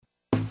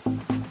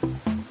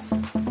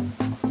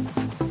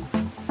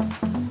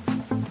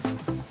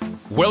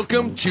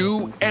Welcome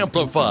to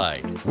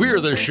Amplified. We're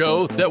the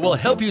show that will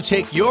help you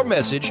take your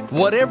message,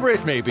 whatever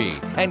it may be,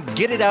 and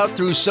get it out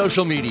through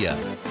social media,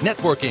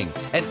 networking,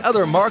 and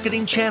other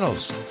marketing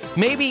channels.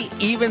 Maybe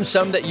even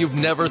some that you've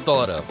never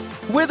thought of.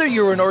 Whether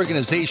you're an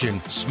organization,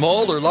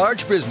 small or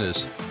large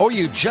business, or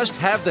you just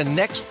have the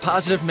next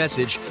positive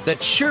message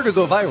that's sure to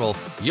go viral,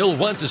 you'll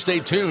want to stay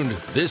tuned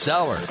this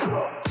hour.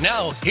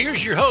 Now,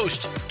 here's your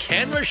host,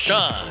 Ken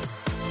Rochon.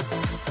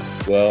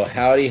 Well,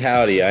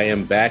 howdy. I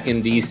am back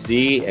in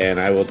DC, and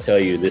I will tell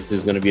you, this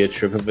is going to be a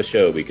trip of a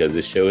show because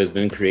this show has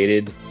been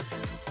created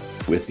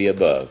with the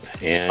above.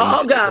 And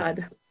oh,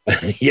 God.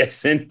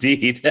 Yes,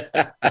 indeed.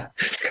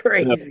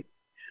 Crazy.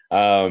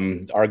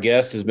 So, our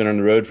guest has been on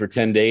the road for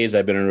 10 days.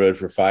 I've been on the road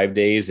for 5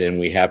 days, and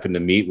we happened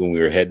to meet when we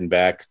were heading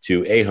back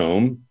to a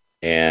home.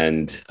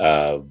 And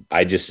I'm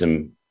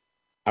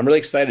really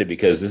excited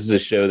because this is a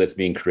show that's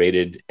being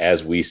created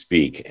as we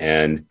speak.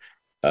 And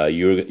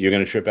you're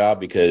going to trip out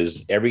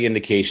because every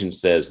indication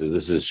says that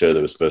this is a show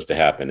that was supposed to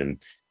happen.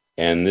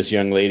 And this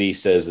young lady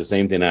says the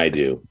same thing I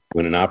do.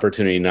 When an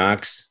opportunity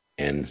knocks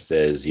and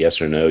says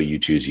yes or no, you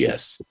choose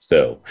yes.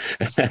 So,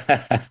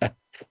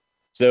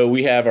 so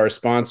we have our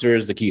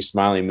sponsors, the Keep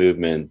Smiling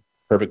Movement,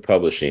 Perfect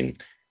Publishing.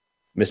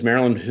 Miss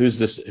Marilyn,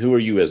 who are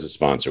you as a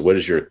sponsor? What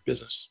is your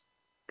business?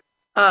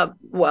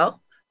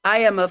 Well,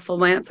 I am a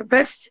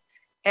philanthropist,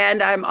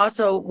 and I'm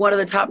also one of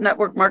the top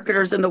network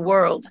marketers in the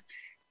world.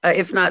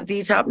 If not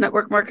the top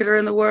network marketer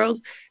in the world.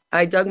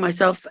 I dug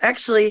myself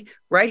actually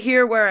right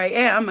here where I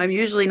am. I'm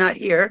usually not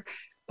here.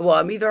 Well,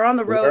 I'm either on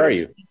the road Where are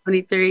you?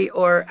 23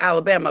 or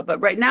Alabama, but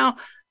right now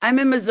I'm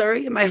in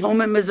Missouri, in my home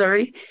in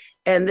Missouri.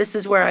 And this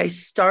is where I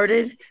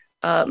started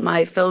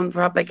my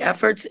philanthropic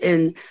efforts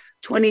in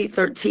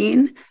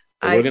 2013.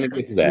 We're going to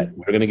get to that.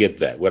 We're going to get to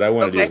that. What I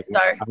want to do is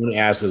I'm going to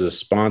ask as a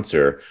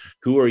sponsor,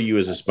 who are you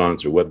as a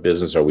sponsor? What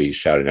business are we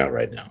shouting out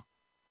right now?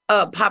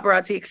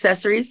 Paparazzi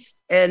Accessories,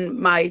 and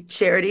my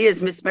charity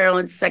is Miss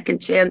Marilyn's Second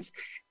Chance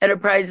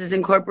Enterprises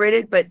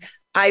Incorporated. But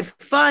I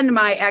fund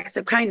my acts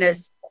of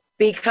kindness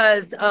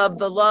because of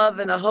the love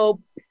and the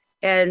hope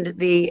and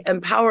the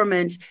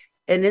empowerment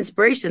and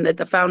inspiration that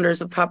the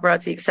founders of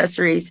Paparazzi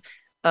Accessories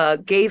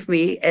gave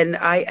me. And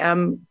I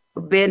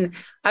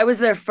was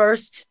their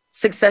first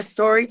success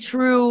story.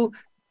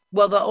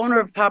 Well, the owner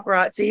of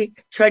Paparazzi,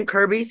 Trent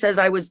Kirby, says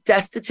I was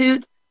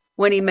destitute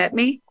when he met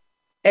me.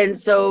 And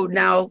so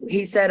now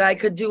he said I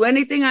could do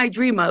anything I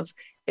dream of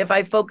if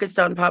I focused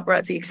on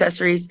Paparazzi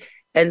Accessories.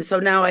 And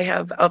so now I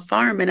have a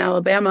farm in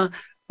Alabama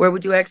where we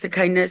do acts of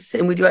kindness,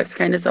 and we do acts of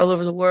kindness all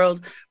over the world.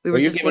 You're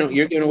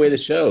giving away the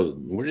show.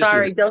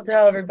 Don't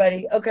tell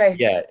everybody. Okay.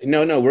 Yeah,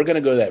 no, we're going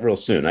to go to that real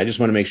soon. I just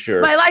want to make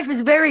sure. My life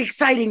is very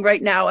exciting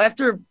right now.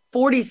 After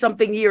 40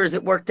 something years,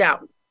 it worked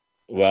out.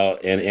 Well,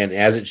 and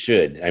as it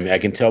should. I mean, I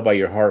can tell by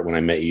your heart when I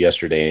met you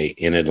yesterday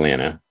in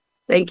Atlanta.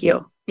 Thank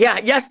you. Yeah,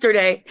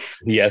 yesterday.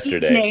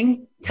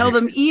 Evening. Tell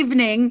them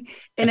evening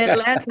in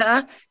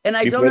Atlanta. And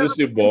I don't have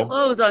to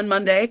close on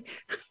Monday.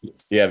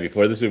 Yeah,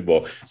 before the Super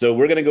Bowl. So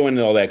we're going to go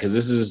into all that because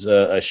this is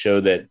a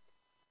show that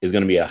is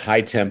going to be a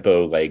high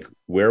tempo, like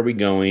where are we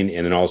going?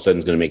 And then all of a sudden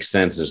it's going to make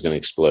sense and it's going to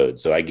explode.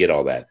 So I get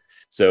all that.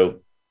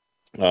 So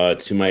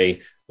to my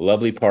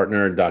lovely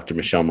partner, Dr.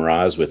 Michelle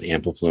Mraz with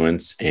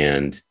Amplifluence.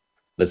 And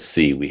let's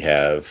see, we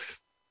have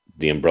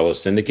the Umbrella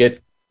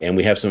Syndicate. And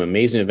we have some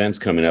amazing events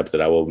coming up that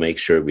I will make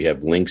sure we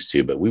have links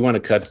to. But we want to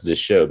cut to this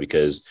show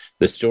because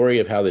the story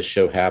of how this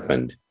show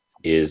happened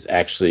is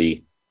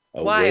actually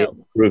a way of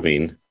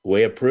proving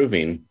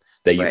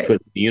that you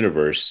put in the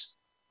universe,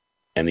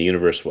 and the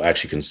universe will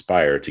actually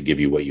conspire to give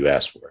you what you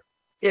asked for.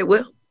 It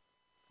will.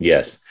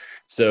 Yes.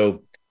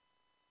 So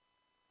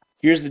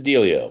here's the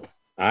dealio.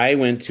 I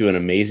went to an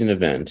amazing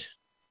event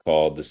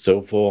called the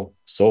Soulful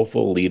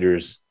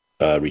Leaders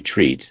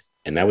Retreat,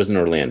 and that was in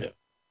Orlando.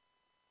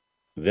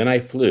 Then I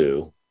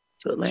flew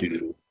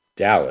to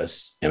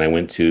Dallas, and I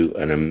went to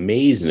an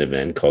amazing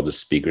event called the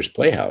Speakers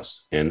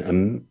Playhouse.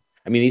 And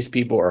these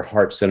people are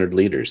heart-centered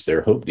leaders.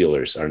 They're hope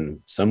dealers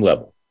on some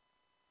level.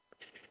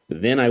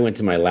 Then I went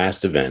to my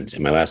last event.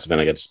 And my last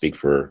event, I got to speak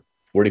for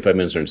 45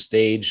 minutes on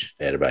stage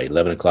at about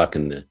 11 o'clock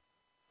in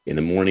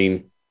the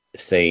morning,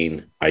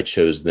 saying I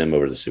chose them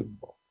over the Super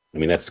Bowl. I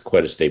mean, that's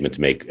quite a statement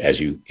to make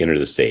as you enter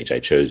the stage. I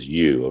chose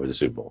you over the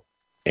Super Bowl.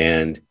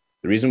 And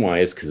the reason why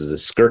is because the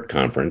Skirt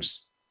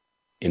Conference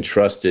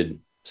entrusted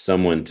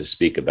someone to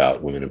speak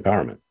about women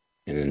empowerment,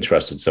 and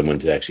entrusted someone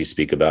to actually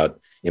speak about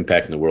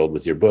impacting the world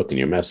with your book and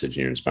your message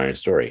and your inspiring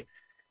story.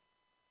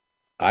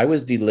 I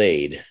was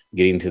delayed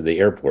getting to the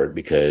airport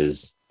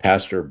because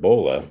Pastor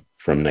Bola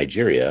from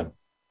Nigeria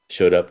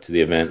showed up to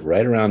the event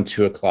right around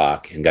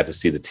 2:00 and got to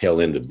see the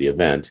tail end of the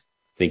event,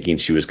 thinking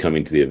she was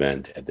coming to the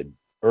event at the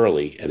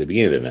beginning of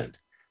the event.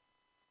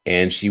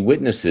 And she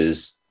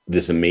witnesses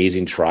this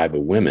amazing tribe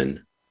of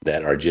women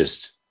that are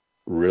just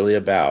really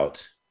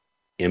about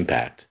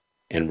impact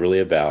and really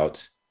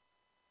about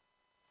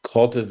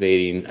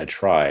cultivating a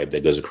tribe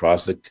that goes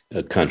across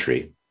the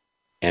country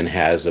and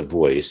has a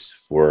voice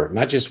for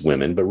not just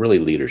women, but really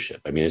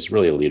leadership. I mean, it's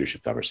really a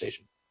leadership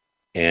conversation.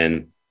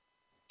 And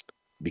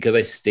because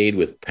I stayed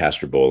with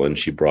Pastor Boland,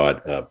 she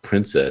brought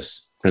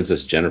Princess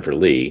Jennifer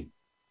Lee.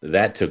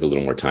 That took a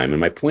little more time. And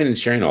my point in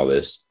sharing all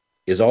this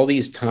is all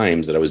these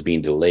times that I was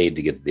being delayed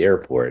to get to the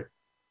airport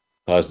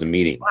caused a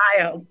meeting.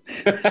 Wild.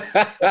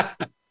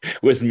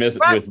 with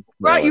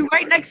Brought you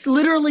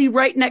literally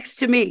right next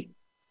to me.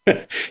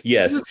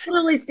 Yes. You're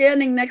literally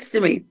standing next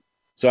to me.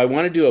 So I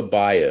want to do a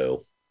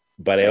bio,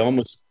 but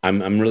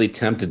I'm really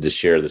tempted to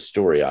share the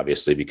story,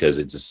 obviously, because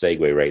it's a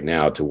segue right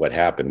now to what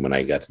happened when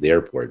I got to the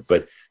airport.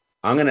 But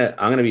I'm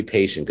gonna be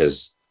patient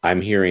because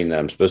I'm hearing that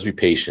I'm supposed to be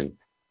patient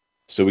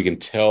so we can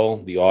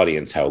tell the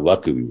audience how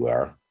lucky we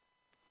are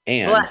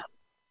and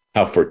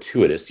how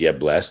fortuitous,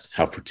 blessed,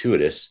 how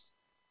fortuitous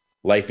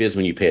life is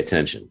when you pay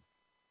attention.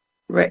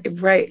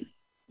 Right.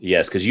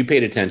 Yes, because you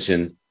paid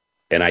attention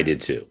and I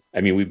did too.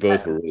 I mean, we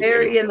both were really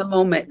very in the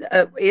moment.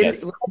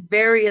 Yes.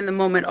 Very in the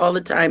moment all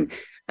the time.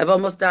 I've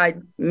almost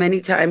died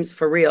many times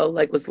for real,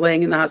 like was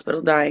laying in the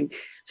hospital dying.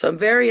 So I'm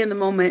very in the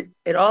moment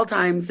at all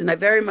times. And I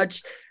very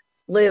much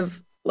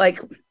live like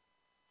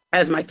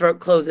as my throat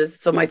closes.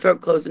 So my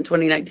throat closed in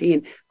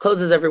 2019,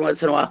 closes every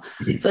once in a while.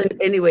 So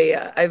anyway,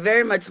 I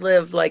very much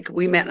live like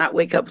we might not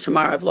wake up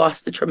tomorrow. I've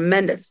lost a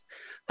tremendous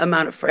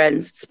amount of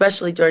friends,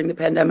 especially during the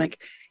pandemic.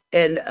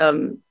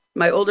 And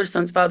my older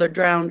son's father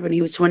drowned when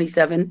he was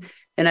 27.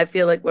 And I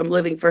feel like I'm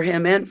living for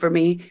him and for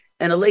me.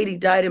 And a lady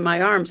died in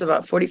my arms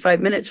about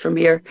 45 minutes from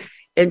here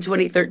in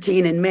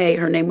 2013 in May.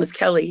 Her name was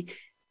Kelly.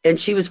 And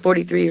she was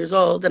 43 years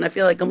old. And I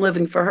feel like I'm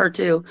living for her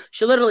too.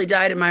 She literally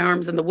died in my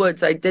arms in the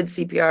woods. I did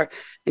CPR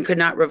and could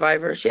not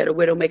revive her. She had a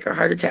widowmaker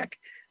heart attack.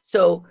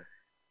 So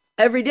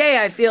every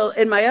day I feel,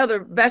 and my other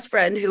best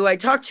friend who I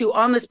talked to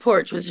on this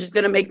porch, which is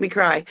going to make me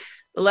cry.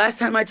 The last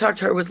time I talked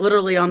to her was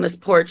literally on this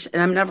porch,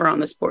 and I'm never on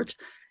this porch.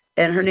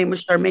 And her name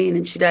was Charmaine,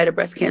 and she died of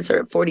breast cancer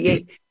at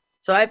 48.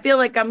 So I feel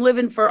like I'm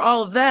living for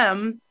all of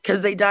them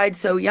because they died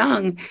so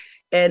young.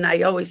 And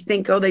I always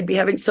think, oh, they'd be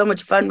having so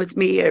much fun with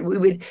me. We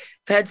would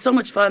have had so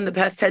much fun the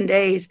past 10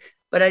 days,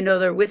 but I know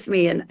they're with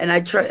me. And I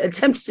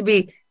attempt to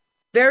be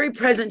very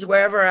present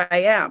wherever I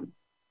am.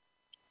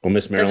 Well,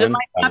 Miss Marilyn, there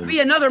might not be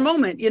another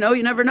moment, you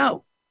never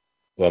know.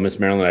 Well, Miss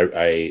Marilyn,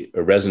 I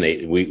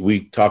resonate.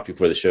 We talked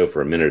before the show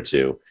for a minute or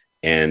two,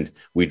 and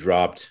we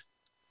dropped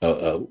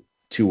 2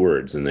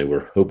 words, and they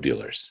were hope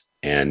dealers.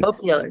 And Hope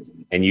Dealers.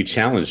 And you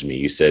challenged me.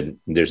 You said,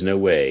 there's no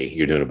way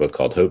you're doing a book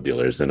called Hope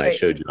Dealers. And right. I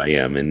showed you I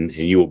am, and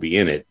you will be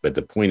in it. But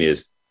the point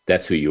is,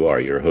 that's who you are.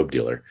 You're a hope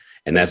dealer.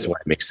 And that's why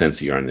it makes sense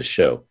that you're on this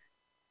show.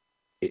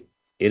 It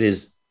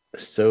is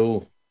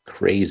so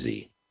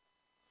crazy.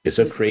 It's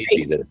so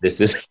crazy that this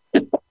is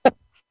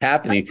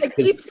happening. I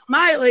keep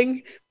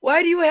smiling.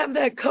 Why do you have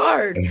that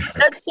card?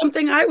 That's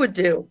something I would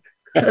do.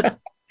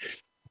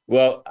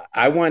 Well,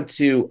 I want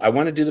to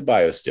do the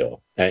bio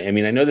still. I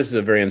mean, I know this is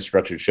a very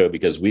unstructured show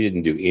because we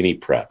didn't do any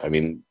prep. I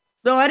mean,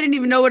 no, I didn't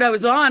even know what I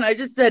was on. I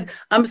just said,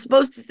 I'm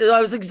supposed to say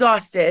I was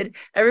exhausted.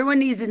 Everyone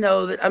needs to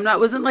know that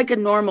wasn't like a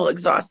normal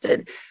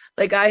exhausted.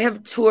 Like I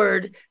have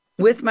toured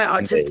with my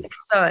autistic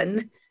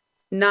son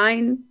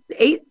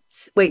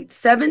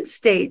 7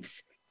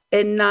 states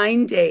in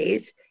 9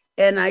 days.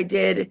 And I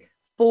did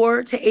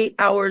 4 to 8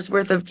 hours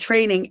worth of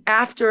training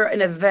after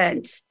an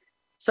event.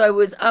 So I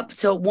was up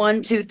till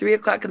 1, 2, 3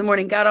 o'clock in the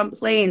morning, got on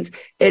planes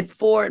at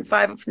 4 and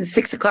 5 and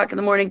 6 o'clock in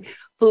the morning,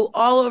 flew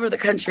all over the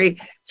country.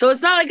 So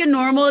it's not like a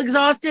normal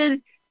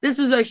exhausted. This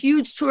was a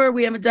huge tour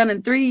we haven't done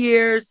in 3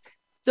 years.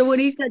 So when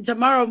he said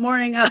tomorrow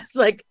morning, I was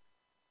like,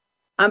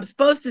 I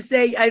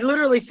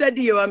literally said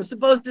to you, I'm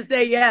supposed to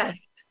say yes.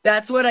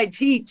 That's what I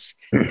teach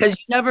because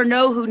you never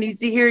know who needs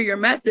to hear your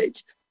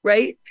message,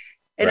 right?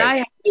 And right. I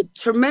have a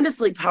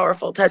tremendously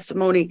powerful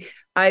testimony.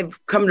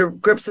 I've come to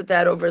grips with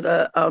that over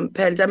the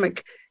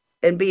pandemic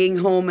and being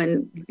home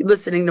and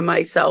listening to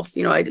myself.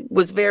 I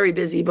was very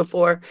busy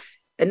before,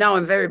 and now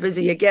I'm very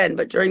busy again.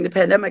 But during the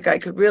pandemic, I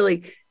could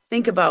really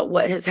think about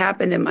what has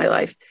happened in my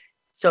life.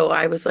 So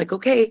I was like,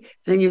 okay. And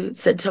then you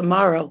said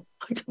tomorrow.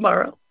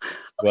 Well,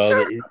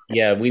 sure.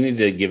 Yeah, we need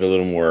to give a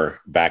little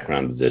more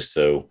background to this.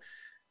 So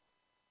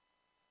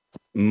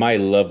my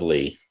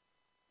lovely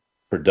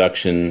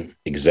production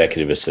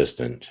executive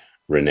assistant,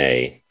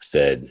 Renee,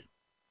 said,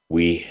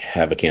 we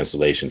have a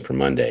cancellation for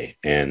Monday.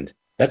 And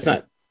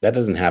that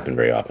doesn't happen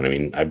very often. I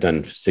mean, I've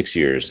done 6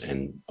 years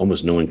and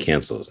almost no one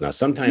cancels. Now,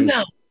 sometimes,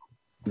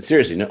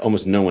 seriously,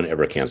 almost no one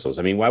ever cancels.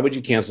 I mean, why would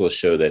you cancel a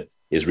show that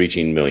is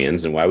reaching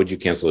millions? And why would you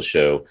cancel a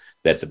show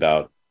that's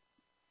about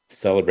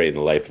celebrating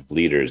the life of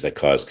leaders that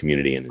cause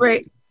community and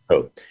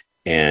hope?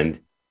 And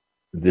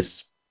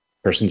this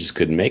person just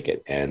couldn't make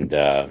it. And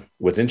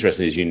what's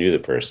interesting is you knew the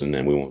person,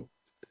 and we won't.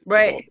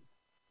 Right.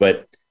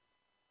 But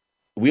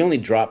we only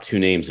dropped 2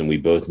 names and we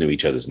both knew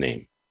each other's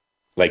name.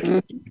 Like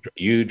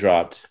you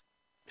dropped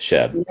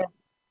Sheb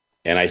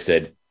and I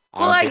said,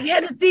 I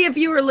had to see if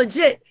you were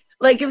legit.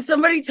 Like if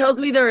somebody tells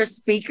me they're a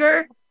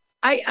speaker,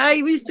 I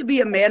used to be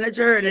a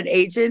manager and an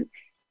agent,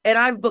 and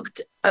I've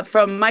booked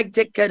from Mike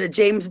Ditka to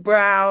James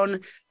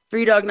Brown,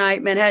 Three Dog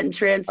Night, Manhattan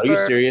Transfer. Are you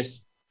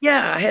serious?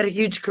 Yeah. I had a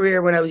huge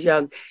career when I was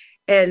young.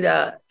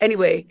 And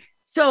anyway,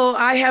 So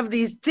I have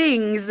these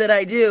things that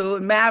I do.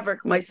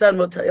 Maverick, my son,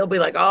 he'll be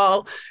like,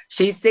 oh,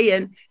 she's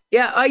seeing.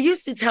 Yeah, I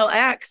used to tell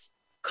X,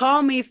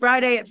 call me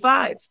Friday at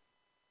 5.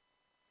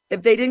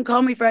 If they didn't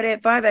call me Friday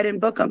at 5, I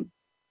didn't book them.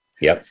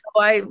 Yep. So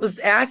I was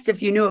asked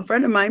if you knew a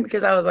friend of mine,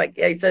 because I was like,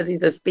 yeah, he says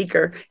he's a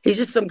speaker. He's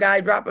just some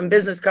guy dropping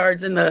business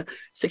cards in the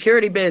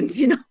security bins,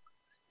 you know?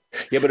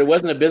 Yeah, but it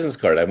wasn't a business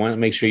card. I want to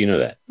make sure you know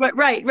that.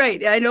 Right.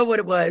 I know what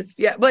it was.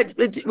 Yeah, but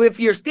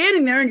if you're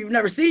standing there and you've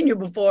never seen you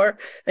before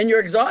and you're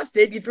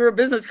exhausted, you threw a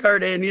business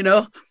card in, you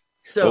know?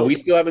 So well, we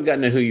still haven't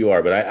gotten to who you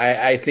are, but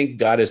I think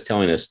God is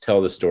telling us,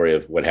 tell the story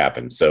of what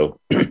happened. So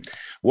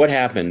what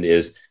happened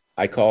is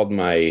I called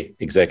my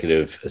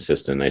executive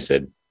assistant. I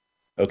said,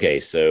 okay,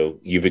 so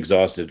you've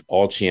exhausted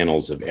all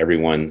channels of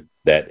everyone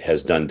that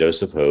has done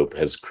Dose of Hope,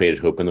 has created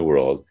hope in the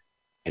world.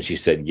 And she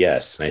said,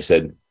 yes. And I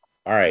said,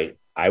 all right,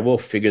 I will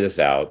figure this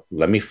out.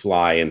 Let me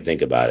fly and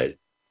think about it.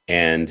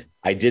 And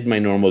I did my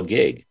normal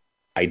gig.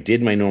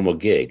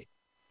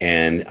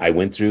 And I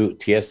went through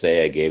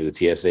TSA. I gave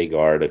the TSA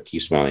guard a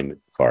Keep Smiling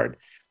card.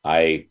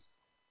 I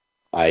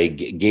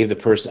gave the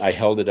person, I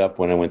held it up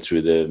when I went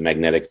through the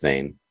magnetic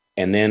thing.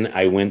 And then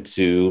I went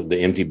to the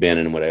empty bin.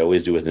 And what I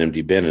always do with an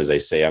empty bin is I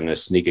say, I'm going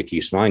to sneak a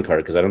Keep Smiling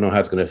card because I don't know how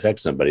it's going to affect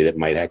somebody that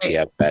might actually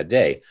have a bad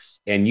day.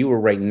 And you were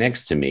right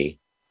next to me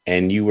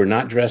and you were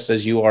not dressed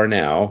as you are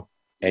now.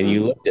 And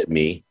you looked at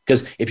me,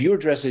 because if you were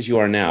dressed as you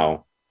are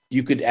now,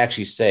 you could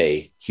actually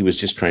say he was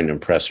just trying to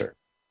impress her.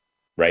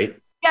 Right?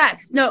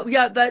 Yes. No.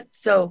 Yeah.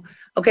 So,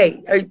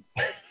 okay.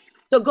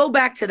 So go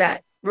back to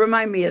that.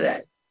 Remind me of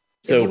that.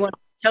 So if you want to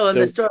tell him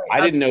the story.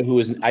 I didn't know who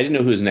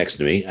was next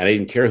to me. I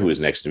didn't care who was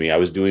next to me. I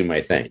was doing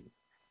my thing.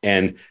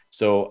 And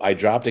so I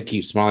dropped a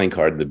Keep Smiling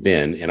card in the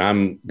bin and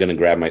I'm going to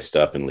grab my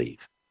stuff and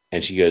leave.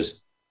 And she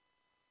goes,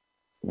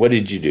 what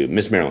did you do?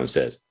 Miss Marilyn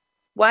says,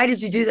 why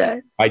did you do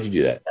that? Why'd you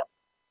do that?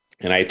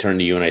 And I turned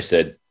to you and I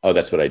said, oh,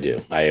 that's what I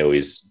do. I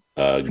always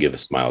give a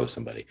smile to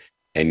somebody.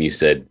 And you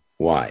said,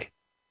 why?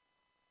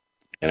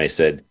 And I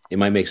said, it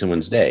might make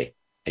someone's day.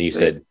 And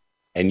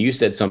you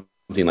said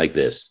something like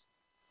this.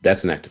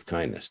 That's an act of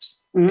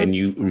kindness. Mm-hmm. And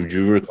you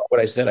recall what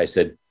I said? I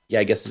said, yeah,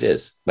 I guess it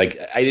is. Like,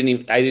 I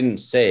didn't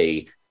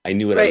say I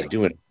knew what I was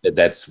doing. I said,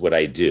 that's what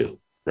I do.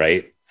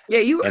 Right. Yeah.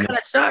 You were kind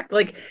of shocked,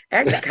 like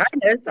act of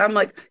kindness. I'm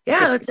like,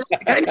 yeah, that's act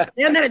of kindness.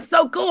 And it's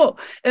so cool.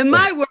 In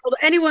my world,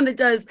 anyone that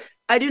does,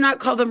 I do not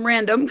call them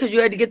random, because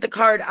you had to get the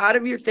card out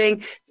of your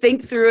thing,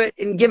 think through it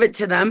and give it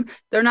to them.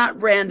 They're not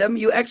random.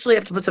 You actually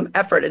have to put some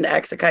effort into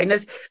acts of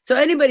kindness. So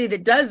anybody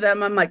that does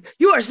them, I'm like,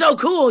 you are so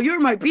cool. You're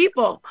my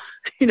people,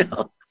 you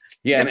know?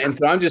 Yeah. And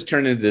so I'm just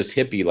turning into this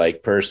hippie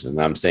like person.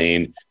 I'm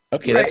saying,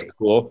 okay, that's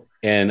cool.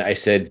 And I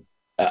said,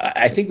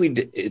 I think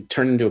it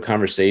turned into a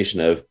conversation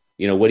of,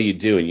 you know, what do you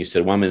do? And you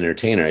said, well, I'm an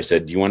entertainer. I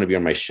said, do you want to be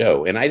on my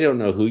show? And I don't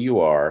know who you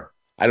are.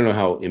 I don't know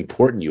how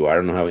important you are. I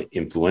don't know how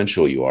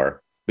influential you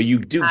are. But you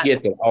do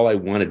get that all I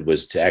wanted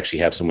was to actually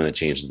have someone that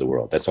changes the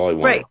world. That's all I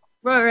wanted.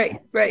 Right.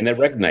 And that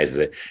recognizes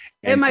it.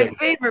 And my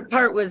favorite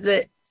part was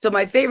that, so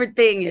my favorite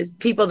thing is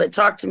people that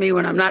talk to me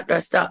when I'm not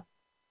dressed up.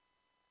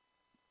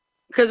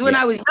 Because when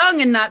I was young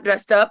and not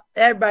dressed up,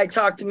 everybody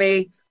talked to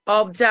me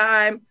all the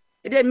time.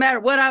 It didn't matter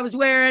what I was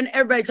wearing.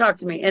 Everybody talked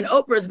to me. And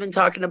Oprah's been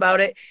talking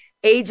about it.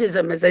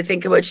 Ageism is, I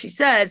think, what she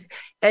says.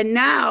 And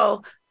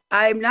now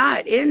I'm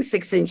not in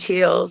 6-inch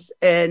heels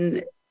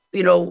and,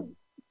 you know,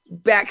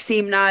 back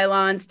seam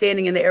nylon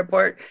standing in the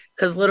airport,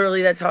 because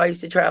literally that's how I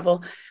used to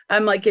travel.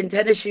 I'm like in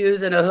tennis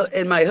shoes and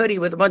in my hoodie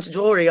with a bunch of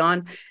jewelry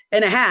on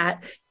and a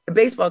hat, a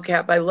baseball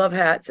cap. I love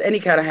hats, any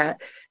kind of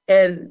hat.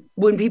 And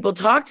when people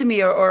talk to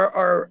me or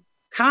are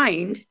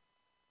kind,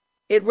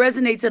 it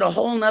resonates at a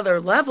whole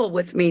nother level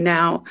with me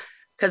now,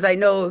 because I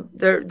know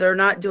they're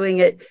not doing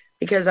it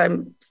because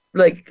I'm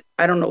like,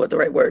 I don't know what the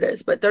right word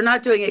is, but they're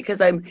not doing it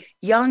because I'm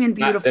young and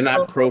beautiful. They're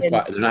not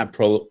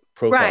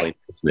profiling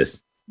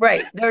business.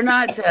 Right. They're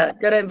not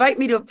going to invite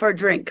me for a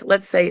drink.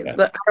 Let's say,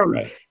 but I don't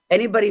know.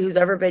 Anybody who's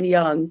ever been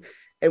young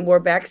and wore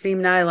back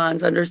seam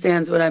nylons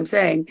understands what I'm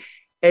saying.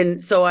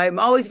 And so I'm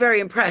always very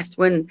impressed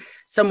when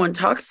someone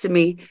talks to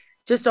me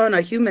just on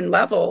a human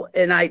level.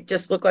 And I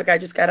just look like I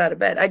just got out of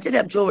bed. I did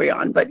have jewelry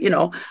on, but, you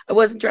know, I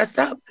wasn't dressed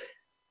up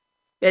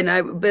and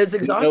I was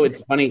exhausted. You know,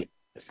 it's funny.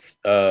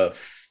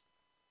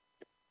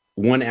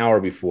 1 hour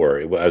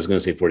before, I was going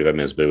to say 45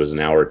 minutes, but it was an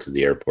hour to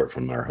the airport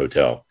from our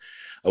hotel.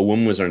 A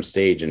woman was on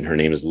stage and her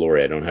name is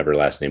Lori. I don't have her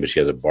last name, but she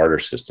has a barter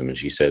system. And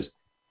she says,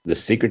 the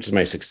secret to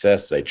my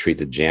success is I treat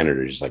the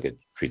janitor just like I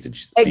treat the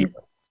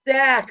zebra.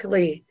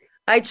 Exactly.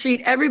 I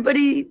treat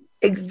everybody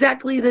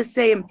exactly the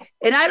same.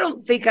 And I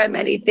don't think I'm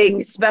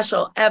anything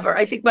special ever.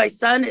 I think my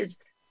son is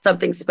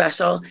something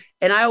special.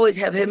 And I always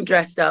have him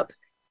dressed up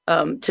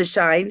to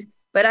shine.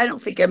 But I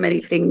don't think I'm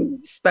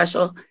anything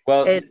special.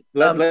 Well,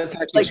 let's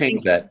actually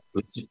change that.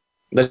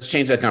 Let's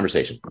change that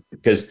conversation,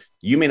 because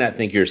you may not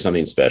think you're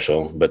something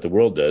special, but the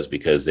world does,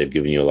 because they've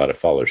given you a lot of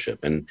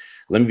followership. And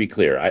let me be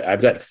clear.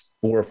 I've got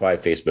 4 or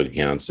 5 Facebook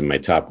accounts and my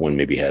top one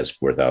maybe has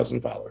 4,000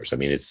 followers. I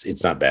mean,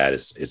 it's not bad.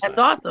 That's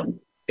awesome.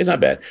 It's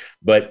not bad,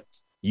 but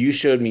you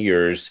showed me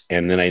yours,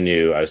 and then I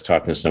knew I was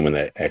talking to someone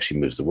that actually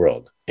moves the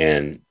world.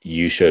 And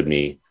you showed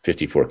me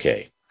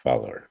 54K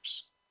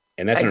followers,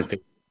 and that's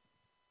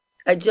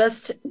I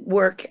just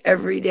work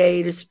every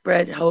day to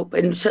spread hope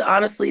and to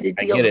honestly to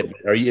deal. I get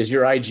it. Is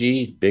your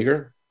IG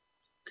bigger?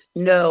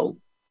 No,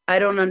 I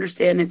don't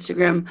understand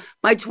Instagram.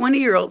 My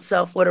 20-year-old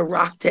self would have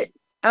rocked it.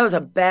 I was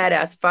a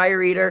badass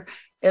fire eater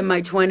in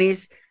my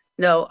 20s.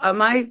 No,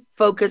 my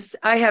focus,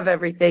 I have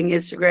everything,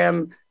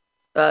 Instagram,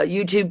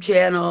 YouTube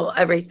channel,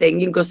 everything.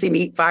 You can go see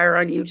me eat fire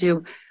on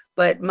YouTube,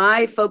 but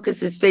my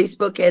focus is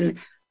Facebook, and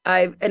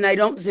I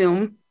don't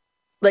Zoom.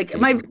 Like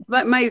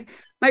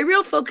my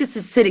real focus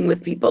is sitting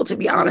with people, to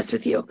be honest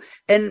with you.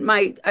 And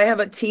I have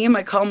a team.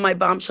 I call them my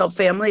bombshell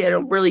family. I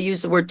don't really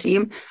use the word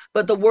team,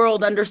 but the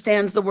world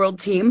understands the world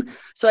team.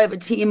 So I have a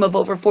team of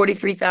over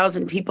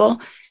 43,000 people.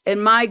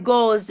 And my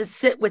goal is to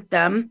sit with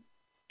them.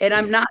 And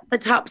I'm not the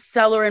top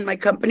seller in my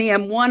company.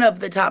 I'm one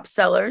of the top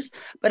sellers,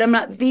 but I'm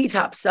not the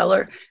top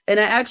seller. And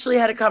I actually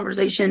had a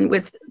conversation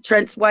with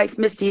Trent's wife,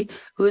 Misty,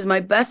 who is my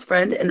best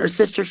friend, and her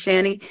sister,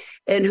 Shani,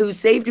 and who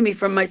saved me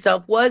from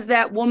myself, was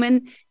that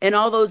woman in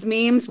all those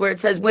memes where it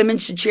says women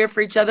should cheer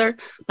for each other.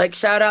 Like,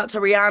 shout out to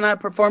Rihanna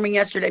performing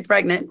yesterday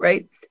pregnant,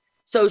 right?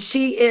 So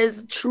she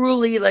is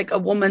truly like a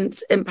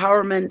woman's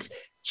empowerment.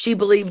 She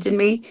believed in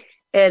me.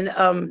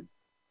 And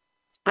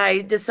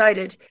I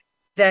decided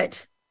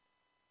that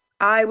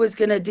I was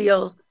going to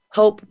deal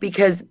hope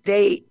because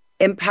they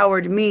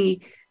empowered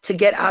me to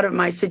get out of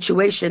my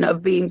situation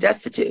of being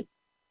destitute.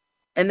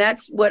 And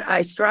that's what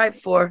I strive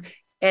for.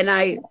 And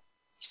I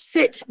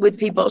sit with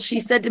people. She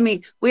said to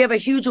me, we have a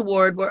huge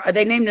award where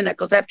they named a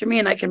necklace after me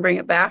and I can bring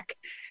it back.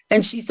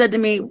 And she said to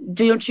me,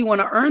 don't you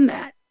want to earn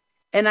that?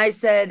 And I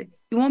said,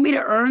 you want me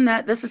to earn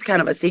that? This is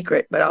kind of a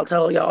secret, but I'll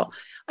tell y'all.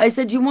 I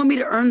said, do you want me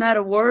to earn that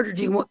award, or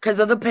do you want, because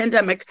of the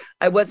pandemic,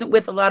 I wasn't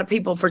with a lot of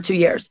people for 2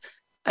 years.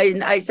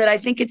 I said, I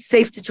think it's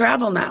safe to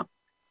travel now.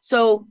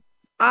 So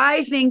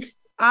I think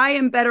I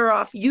am better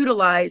off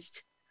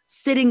utilized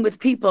sitting with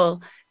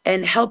people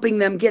and helping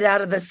them get out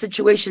of the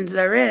situations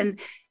they're in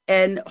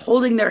and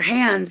holding their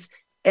hands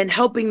and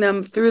helping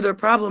them through their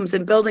problems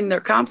and building their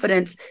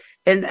confidence.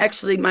 And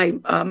actually my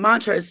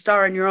mantra is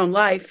star in your own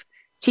life,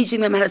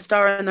 teaching them how to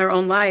star in their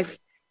own life.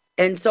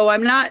 And so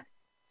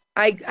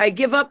I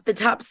give up the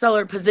top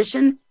seller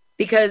position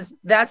because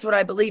that's what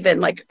I believe in.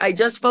 Like, I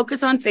just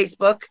focus on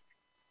Facebook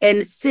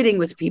and sitting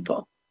with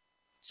people.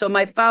 So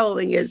my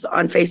following is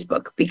on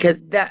Facebook because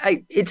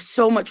it's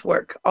so much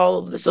work, all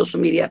of the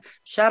social media.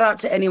 Shout out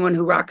to anyone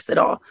who rocks it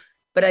all.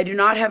 But I do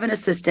not have an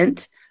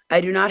assistant.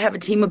 I do not have a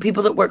team of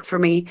people that work for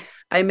me.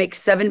 I make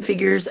 7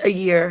 figures a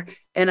year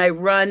and I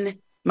run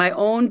my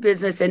own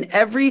business, and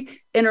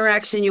every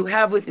interaction you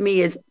have with me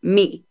is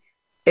me.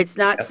 It's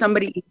not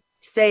somebody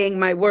saying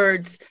my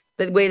words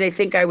the way they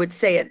think I would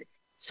say it.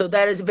 So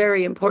that is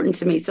very important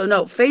to me. So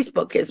no,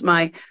 Facebook is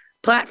my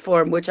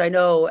platform, which I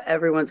know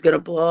everyone's going to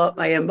blow up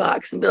my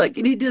inbox and be like,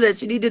 you need to do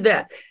this, you need to do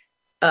that.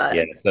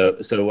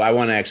 So I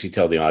want to actually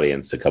tell the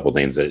audience a couple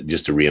things that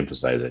just to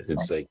reemphasize it.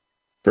 It's like,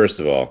 first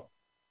of all,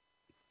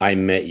 I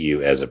met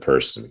you as a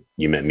person.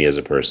 You met me as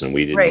a person.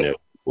 We didn't know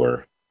who you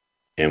were,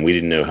 and we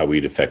didn't know how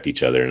we'd affect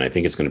each other. And I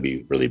think it's going to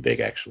be really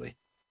big, actually.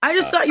 I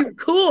just thought you were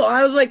cool.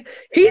 I was like,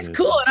 he's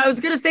cool. And I was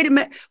going to say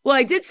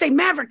I did say,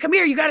 Maverick, come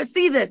here. You got to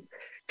see this.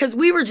 Because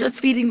we were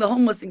just feeding the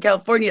homeless in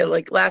California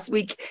like last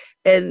week.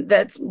 And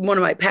that's one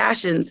of my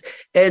passions.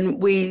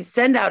 And we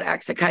send out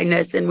acts of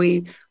kindness,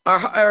 and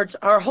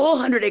our whole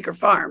 100-acre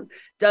farm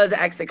does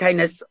acts of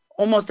kindness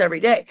almost every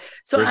day.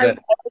 So I was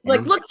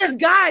like, look, this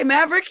guy,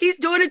 Maverick, he's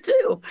doing it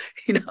too.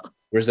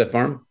 Where's that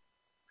farm?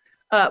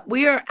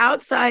 We are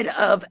outside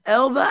of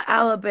Elba,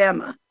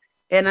 Alabama.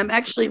 And I'm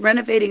actually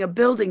renovating a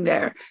building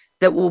there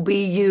that will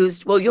be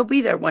used. Well, you'll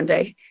be there one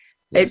day.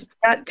 Yes. It's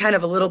got kind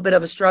of a little bit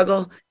of a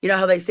struggle. You know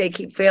how they say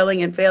keep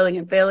failing and failing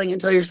and failing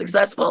until you're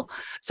successful.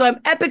 So I'm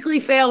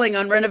epically failing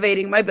on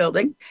renovating my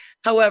building.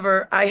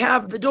 However, I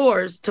have the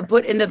doors to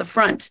put into the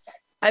front.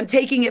 I'm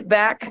taking it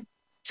back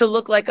to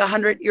look like a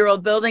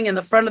 100-year-old building, and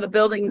the front of the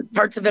building,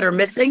 parts of it are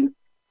missing.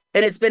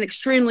 And it's been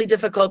extremely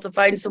difficult to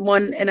find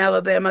someone in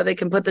Alabama that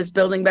can put this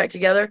building back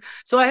together.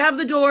 So I have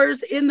the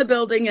doors in the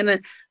building, and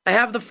then I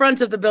have the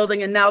front of the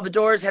building, and now the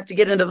doors have to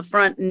get into the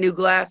front and new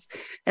glass.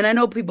 And I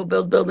know people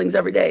build buildings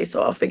every day,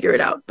 so I'll figure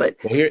it out. But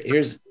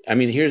here's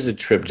a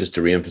trip just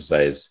to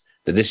reemphasize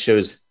that this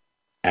shows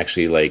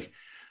actually like,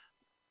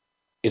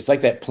 it's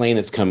like that plane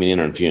that's coming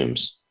in on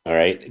fumes. All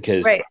right.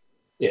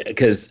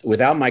 Because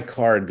without my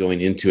card going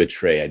into a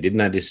tray, I did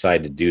not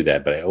decide to do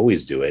that, but I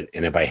always do it.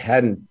 And if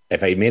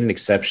I made an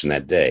exception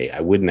that day, I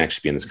wouldn't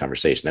actually be in this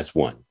conversation. That's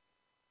one.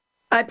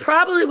 I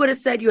probably would have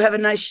said, you have a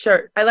nice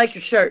shirt. I like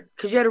your shirt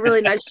because you had a really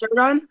nice shirt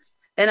on.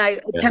 And I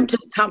attempt to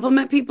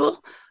compliment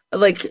people,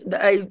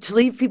 to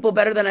leave people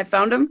better than I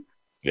found them.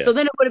 Yes. So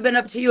then it would have been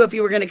up to you if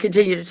you were going to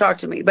continue to talk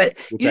to me. But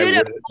you did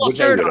have a cool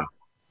shirt on.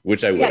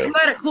 Which I would have. You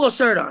had a cool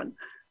shirt on.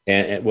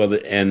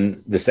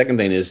 And the second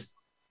thing is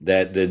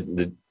that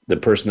the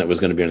person that was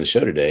going to be on the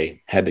show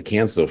today had to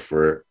cancel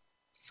for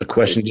a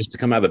question just to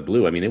come out of the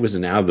blue. I mean, it was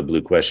an out of the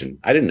blue question.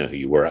 I didn't know who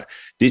you were.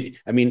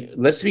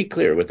 Let's be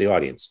clear with the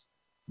audience.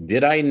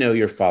 Did I know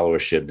your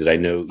followership? Did I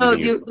know? No,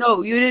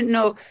 you didn't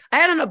know. I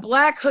had on a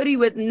black hoodie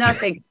with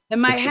nothing,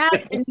 and my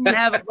hat didn't even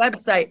have a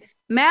website.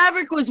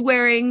 Maverick was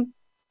wearing.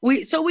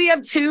 We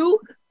have two,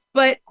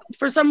 but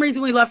for some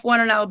reason we left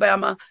one in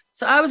Alabama.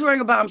 So I was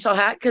wearing a bombshell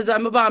hat because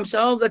I'm a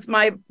bombshell. That's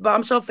my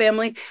bombshell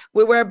family.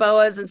 We wear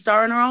boas and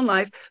star in our own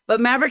life. But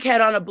Maverick had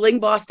on a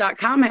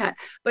blingboss.com hat,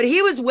 but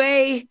he was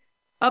way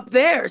up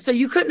there. So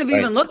you couldn't have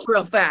even looked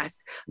real fast.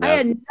 No. I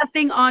had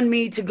nothing on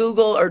me to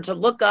Google or to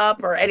look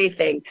up or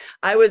anything.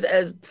 I was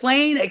as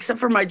plain, except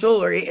for my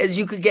jewelry, as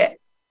you could get.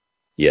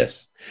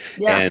 Yes.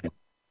 Yeah.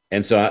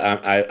 And so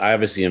I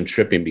obviously am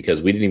tripping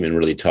because we didn't even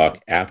really talk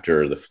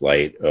after the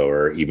flight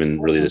or even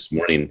really this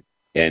morning.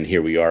 And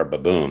here we are,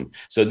 ba-boom.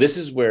 So this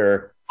is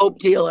where Hope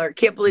Dealer.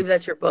 Can't believe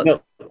that's your book.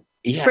 No,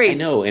 yeah, I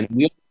know. And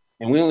we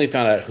only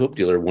found out Hope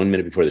Dealer 1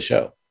 minute before the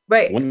show.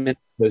 Right. 1 minute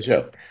before the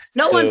show.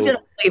 No one's going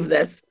to believe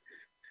this.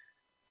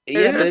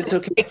 Yeah, but it's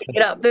okay.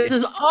 It up. This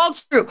is all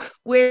true.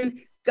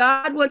 When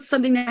God wants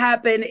something to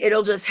happen,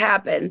 it'll just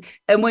happen.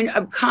 And when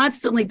I'm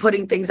constantly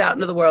putting things out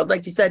into the world,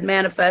 like you said,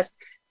 manifest.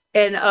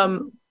 And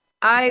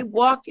I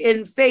walk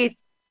in faith,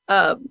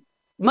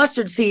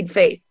 mustard seed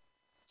faith.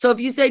 So if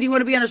you say, do you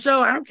want to be on a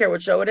show? I don't care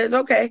what show it is.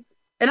 Okay.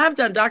 And I've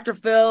done Dr.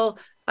 Phil.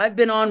 I've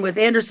been on with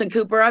Anderson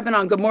Cooper. I've been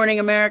on Good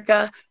Morning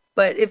America.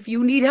 But if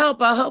you need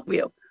help, I'll help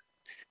you.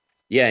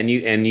 Yeah.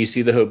 And you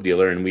see the Hope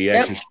Dealer. And we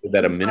actually showed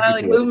that a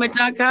minute before.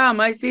 Movement.com.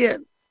 I see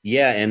it.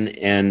 Yeah.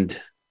 And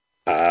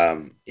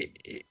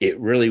it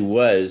really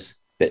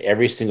was that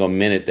every single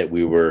minute that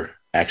we were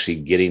actually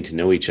getting to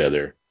know each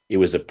other, it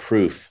was a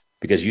proof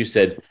because you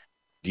said,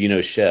 do you know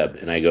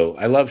Sheb? And I go,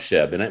 I love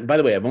Sheb. And by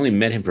the way, I've only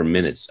met him for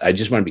minutes. I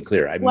just want to be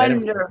clear. I've met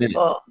him for minutes.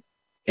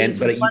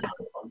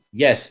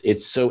 Yes,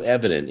 it's so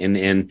evident.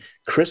 And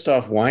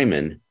Christoph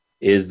Wyman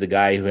is the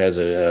guy who has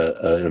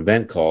an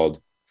event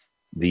called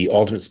the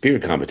Ultimate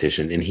Spirit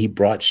Competition. And he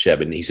brought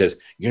Sheb and he says,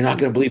 you're not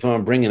going to believe who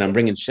I'm bringing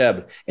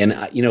Sheb. And,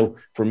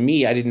 for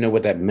me, I didn't know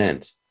what that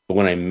meant. But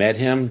when I met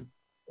him,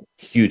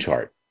 huge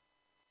heart.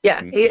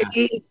 Yeah,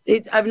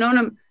 I've known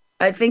him,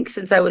 I think,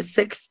 since I was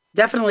 6,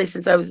 definitely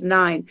since I was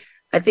 9.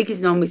 I think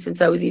he's known me since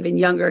I was even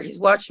younger. He's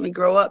watched me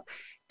grow up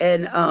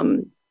and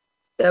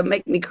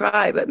make me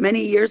cry. But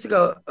many years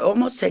ago,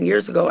 almost 10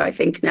 years ago, I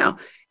think now,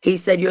 he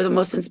said, you're the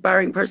most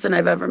inspiring person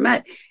I've ever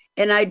met.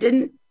 And I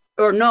didn't,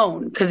 or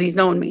known, because he's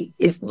known me.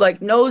 He's like,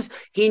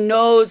 he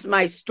knows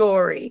my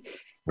story.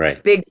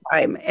 Right. Big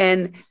time.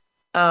 And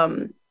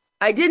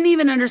I didn't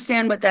even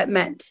understand what that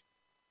meant.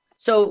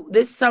 So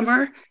this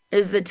summer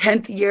is the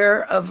 10th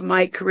year of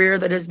my career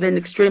that has been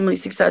extremely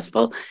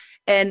successful.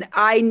 And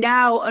I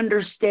now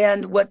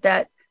understand what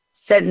that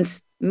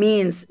sentence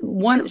means.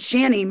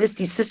 Shani,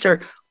 Misty's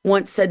sister,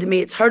 once said to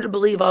me, it's hard to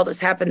believe all this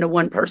happened to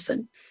one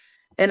person.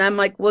 And I'm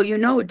like, well,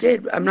 it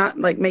did. I'm not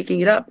like making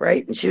it up,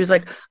 right? And she was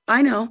like,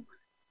 I know.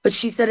 But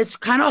she said, it's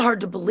kind of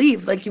hard to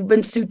believe, like you've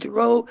been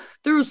through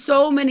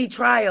so many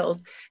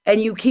trials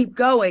and you keep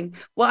going.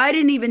 Well, I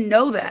didn't even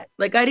know that.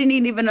 Like, I didn't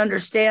even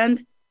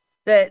understand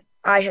that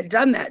I had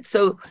done that.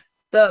 So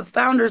the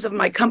founders of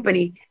my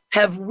company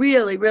have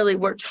really, really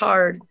worked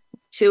hard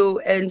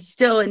to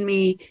instill in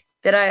me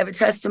that I have a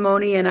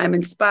testimony and I'm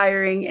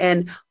inspiring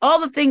and all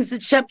the things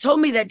that Shep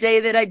told me that day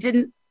that I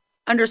didn't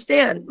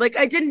understand. Like,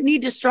 I didn't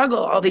need to struggle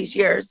all these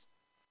years.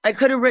 I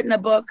could have written a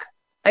book.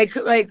 I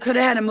could have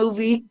had a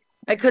movie.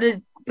 I could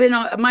have been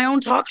on my own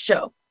talk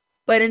show.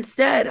 But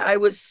instead, I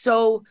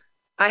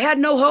had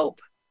no hope.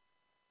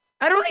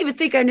 I don't even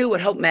think I knew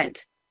what hope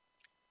meant,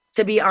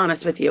 to be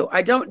honest with you.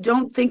 I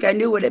don't think I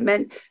knew what it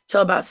meant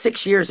till about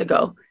 6 years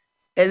ago.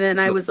 And then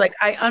I was like,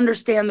 I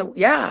understand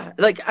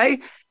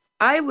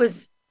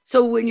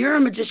so when you're a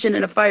magician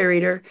and a fire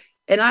eater,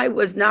 and I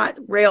was not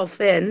rail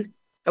thin,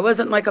 I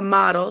wasn't like a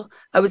model.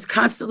 I was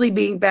constantly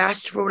being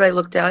bashed for what I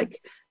looked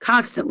like,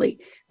 constantly.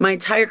 My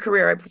entire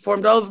career, I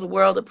performed all over the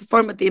world. I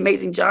performed with the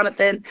amazing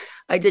Jonathan.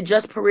 I did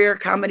Just Career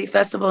Comedy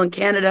Festival in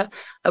Canada.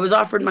 I was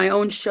offered my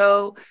own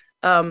show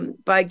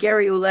by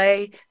Gary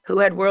Oulet, who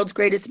had World's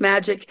Greatest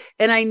Magic.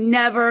 And I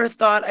never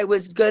thought I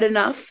was good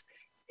enough.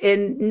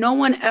 And no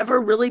one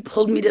ever really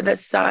pulled me to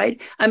this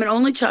side. I'm an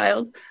only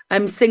child.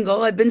 I'm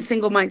single. I've been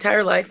single my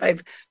entire life. I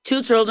have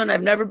 2 children.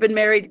 I've never been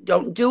married.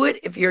 Don't do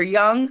it. If you're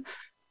young,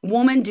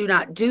 woman, do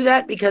not do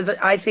that because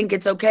I think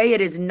it's okay.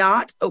 It is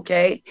not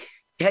okay.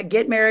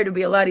 Get married would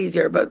be a lot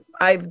easier, but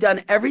I've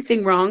done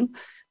everything wrong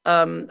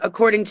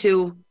according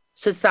to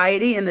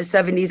society in the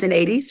 70s and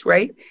 80s,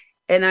 right?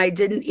 And I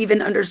didn't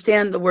even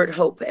understand the word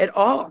hope at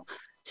all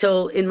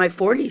till in my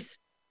 40s.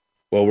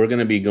 Well, we're going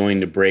to be going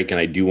to break, and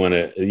I do want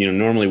to,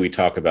 normally we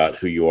talk about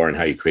who you are and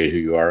how you created who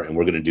you are, and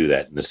we're going to do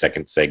that in the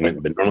second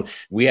segment. But normally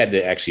we had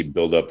to actually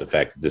build up the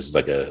fact that this is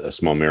like a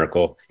small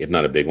miracle, if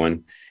not a big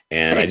one.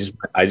 And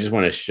I just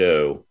want to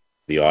show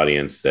the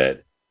audience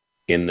that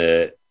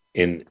there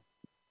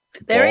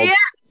he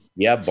is.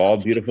 Yeah,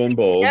 bald, beautiful, and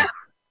bold. Yeah.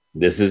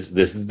 This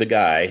is the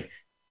guy.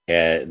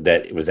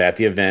 that was at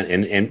the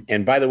event.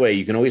 And by the way,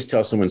 you can always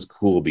tell someone's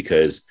cool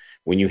because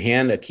when you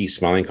hand a Keep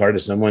Smiling card to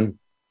someone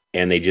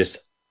and they just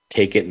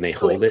take it and they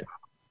hold it,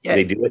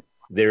 they do it.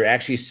 They're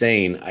actually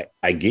saying,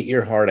 I get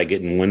your heart. I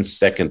get in 1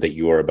 second that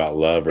you are about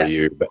love or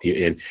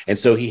and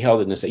so he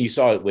held it and you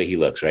saw the way he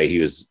looks, right?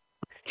 He's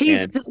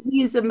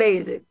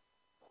amazing.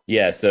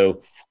 Yeah.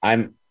 So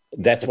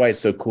that's why it's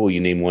so cool. You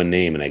name one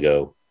name and I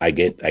go, I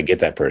get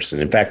that person.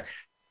 In fact,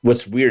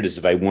 what's weird is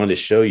if I wanted to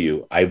show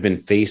you, I've been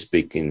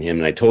Facebooking him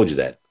and I told you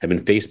that I've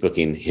been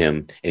Facebooking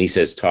him and he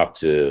says, talk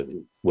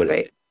to what,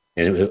 right.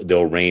 And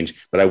they'll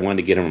arrange, but I wanted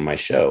to get him on my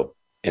show.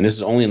 And this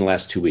is only in the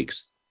last 2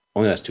 weeks.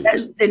 Only last 2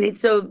 weeks. And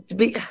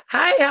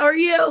hi, how are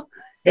you?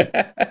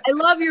 I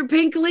love your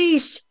pink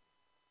leash.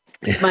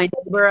 It's my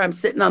neighbor. I'm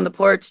sitting on the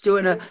porch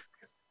doing it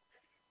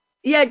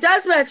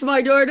does match my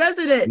door,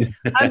 doesn't it?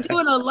 I'm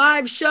doing a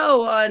live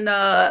show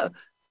on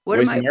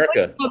Voice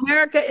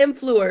America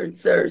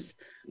Influencers.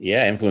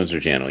 Yeah, Influencer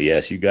Channel.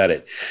 Yes, you got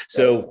it.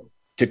 So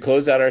to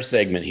close out our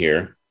segment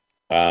here,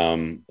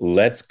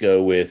 let's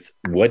go with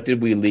what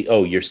did we leave?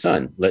 Oh, your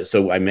son.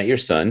 So I met your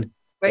son.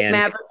 Right, and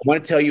Maverick. I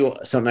want to tell you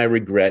something I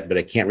regret, but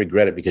I can't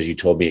regret it because you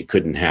told me it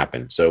couldn't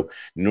happen. So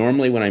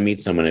normally when I meet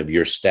someone of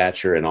your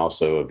stature and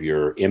also of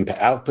your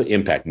impact, I'll put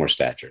impact more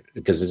stature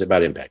because it's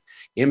about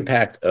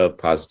impact of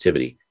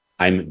positivity.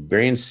 I'm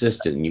very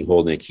insistent in you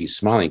holding a Keep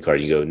Smiling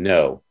card. You go,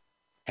 no,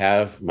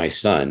 have my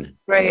son.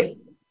 Right.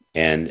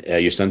 And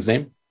your son's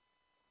name?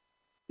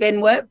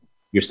 And what?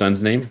 Your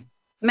son's name?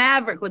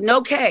 Maverick with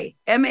no K,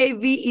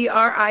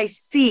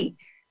 Maveric.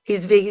 He's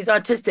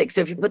autistic.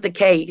 So if you put the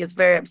K, he gets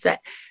very upset.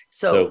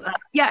 So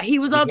he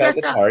was all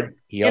dressed up.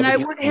 And I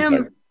want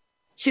him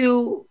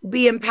to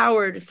be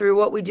empowered through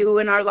what we do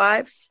in our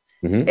lives.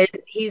 Mm-hmm. And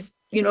he's,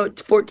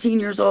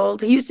 14 years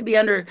old. He used to be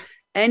under,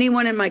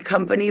 anyone in my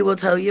company will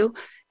tell you,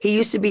 he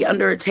used to be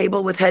under a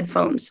table with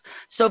headphones.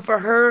 So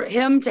for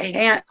him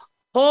to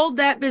hold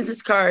that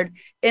business card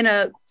in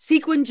a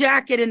sequin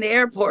jacket in the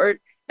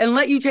airport and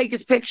let you take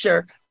his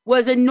picture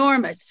was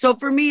enormous. So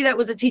for me, that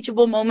was a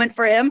teachable moment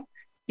for him.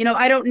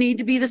 I don't need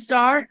to be the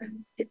star.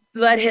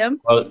 Let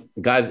him. Well,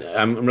 God,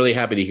 I'm really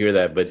happy to hear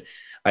that. But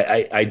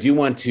I do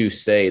want to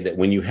say that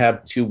when you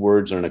have 2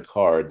 words on a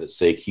card that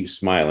say keep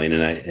smiling,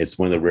 and it's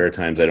one of the rare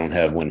times I don't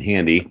have one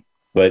handy,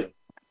 but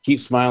keep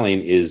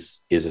smiling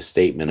is a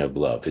statement of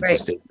love. It's a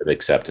statement of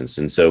acceptance.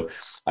 And so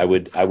I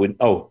would,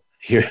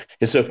 here,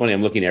 it's so funny.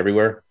 I'm looking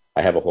everywhere.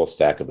 I have a whole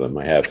stack of them.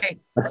 I have. Okay.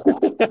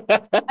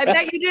 I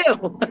bet you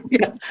do.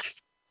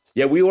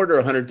 Yeah, we order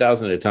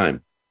 100,000 at a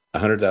time.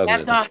 100,000.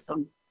 That's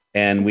awesome.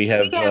 And we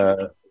have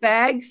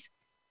bags.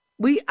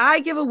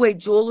 I give away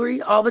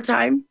jewelry all the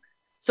time.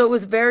 So it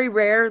was very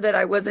rare that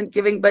I wasn't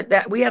giving, but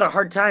that we had a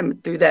hard time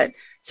through that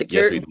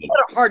security. Yes, we had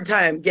a hard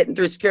time getting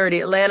through security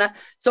Atlanta.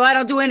 So I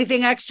don't do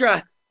anything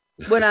extra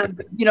when I'm,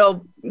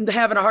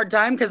 having a hard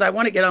time because I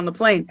want to get on the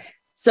plane.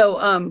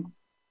 So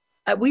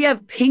we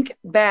have pink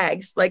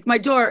bags, like my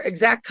door,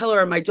 exact color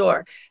of my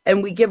door.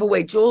 And we give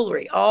away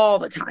jewelry all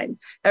the time,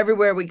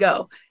 everywhere we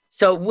go.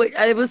 So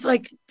I was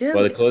like, dude.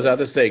 Well, to close out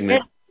the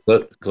segment.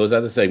 I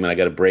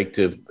got a break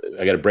to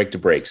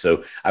break.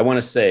 So I want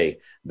to say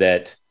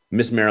that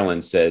Miss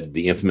Marilyn said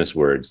the infamous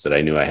words that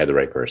I knew I had the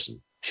right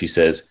person. She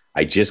says,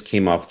 I just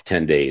came off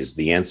 10 days.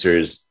 The answer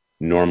is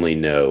normally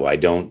no. I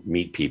don't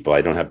meet people.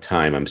 I don't have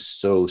time. I'm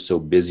so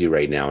busy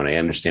right now. And I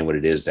understand what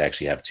it is to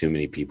actually have too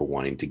many people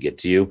wanting to get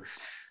to you.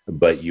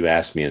 But you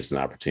asked me and it's an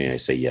opportunity. I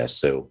say yes.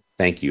 So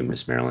thank you,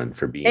 Miss Marilyn,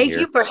 for being here. Thank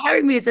you for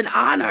having me. It's an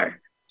honor.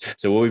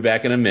 So we'll be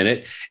back in a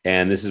minute.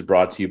 And this is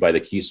brought to you by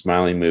the Keep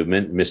Smiling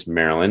Movement, Miss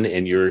Marilyn.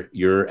 And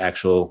your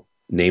actual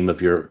name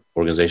of your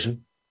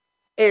organization?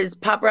 Is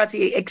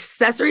Paparazzi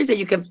Accessories. And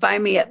you can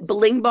find me at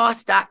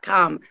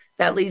blingboss.com.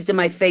 That leads to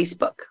my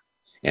Facebook.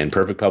 And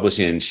Perfect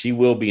Publishing. And she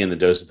will be in the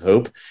Dose of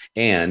Hope.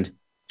 And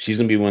she's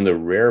going to be one of the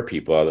rare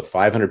people out of the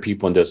 500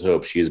 people in Dose of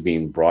Hope. She is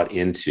being brought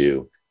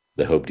into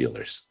the Hope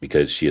Dealers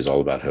because she is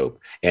all about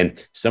hope.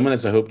 And someone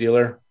that's a hope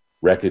dealer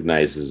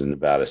recognizes in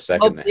about a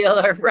second. Hope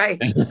dealer,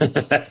 right.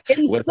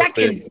 In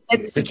seconds,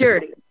 it's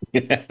security.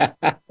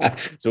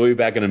 So we'll be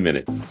back in a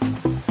minute.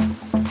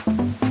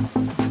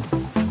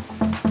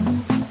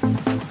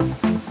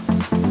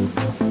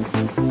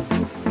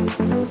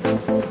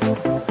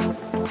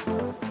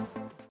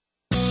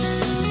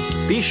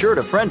 Be sure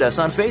to friend us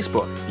on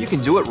Facebook. You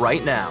can do it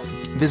right now.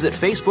 Visit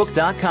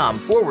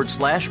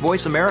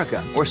facebook.com/Voice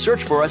America or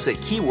search for us at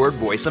keyword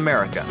Voice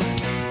America.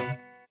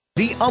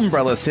 The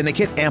Umbrella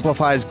Syndicate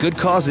amplifies good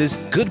causes,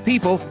 good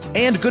people,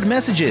 and good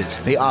messages.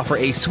 They offer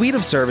a suite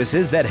of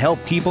services that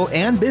help people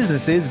and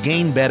businesses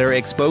gain better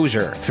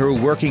exposure.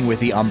 Through working with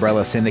the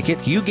Umbrella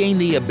Syndicate, you gain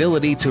the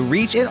ability to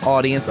reach an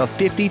audience of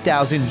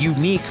 50,000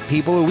 unique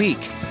people a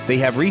week. They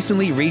have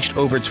recently reached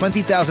over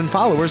 20,000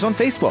 followers on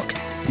Facebook.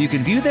 You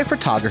can view their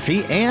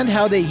photography and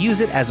how they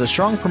use it as a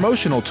strong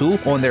promotional tool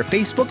on their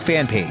Facebook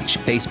fan page,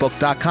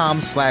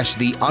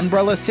 facebook.com/The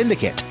Umbrella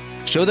Syndicate.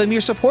 Show them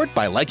your support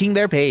by liking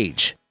their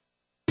page.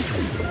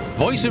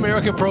 Voice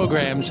America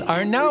programs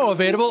are now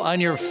available on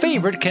your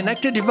favorite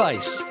connected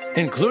device,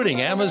 including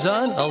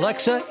Amazon,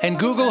 Alexa, and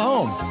Google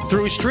Home.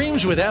 Through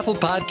streams with Apple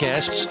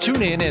Podcasts,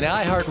 TuneIn, and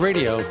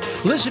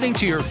iHeartRadio, listening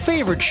to your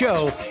favorite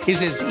show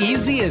is as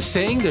easy as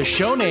saying the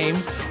show name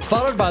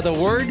followed by the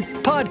word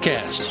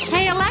podcast.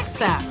 Hey,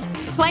 Alexa,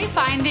 play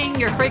Finding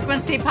Your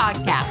Frequency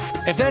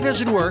podcast. If that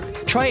doesn't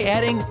work, try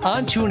adding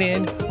on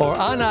TuneIn or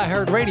on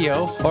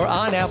iHeartRadio or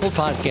on Apple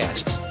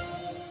Podcasts.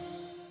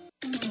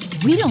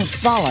 We don't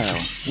follow,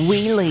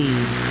 we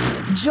lead.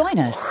 Join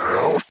us,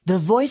 the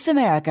Voice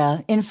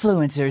America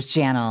Influencers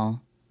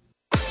Channel.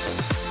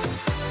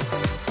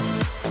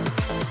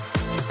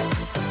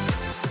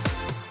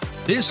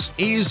 This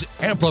is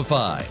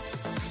Amplified.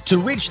 To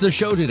reach the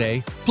show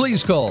today,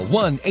 please call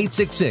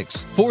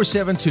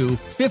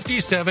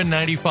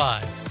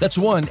 1-866-472-5795. That's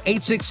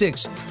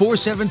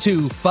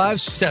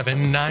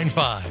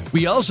 1-866-472-5795.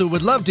 We also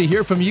would love to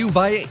hear from you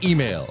via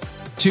email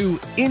to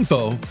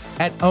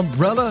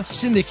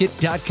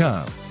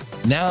info@umbrellasyndicate.com.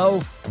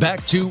 Now,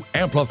 back to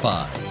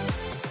Amplify.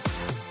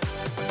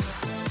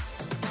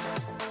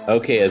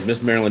 Okay, as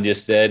Miss Marilyn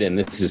just said, and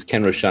this is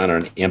Ken Rochon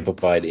on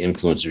Amplified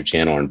Influencer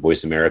Channel on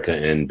Voice America,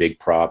 and big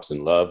props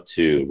and love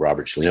to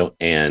Robert Cellino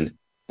and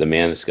the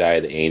man, the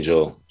sky, the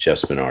angel, Jeff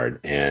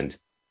Spinard. And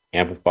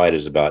Amplified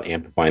is about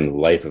amplifying the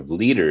life of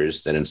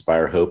leaders that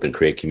inspire hope and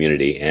create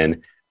community.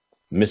 And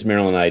Miss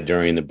Marilyn and I,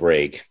 during the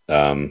break,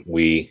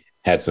 we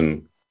had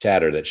some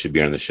chatter that should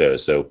be on the show.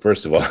 So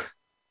first of all,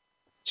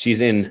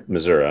 she's in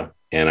Missouri,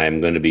 and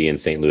I'm going to be in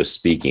St. Louis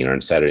speaking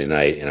on Saturday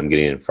night, and I'm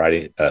getting in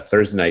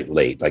Thursday night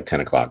late, like 10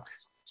 o'clock.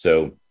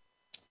 So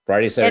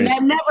Friday, Saturday. And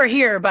I'm never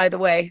here, by the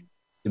way.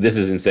 This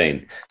is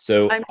insane.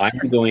 So I'm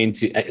going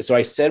to, so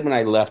I said when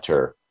I left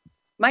her.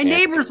 My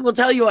neighbors will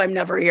tell you I'm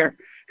never here.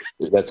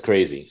 That's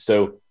crazy.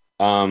 So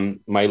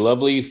my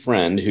lovely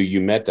friend who you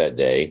met that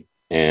day,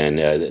 and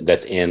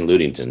that's Ann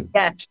Ludington.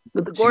 Yes,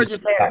 with the gorgeous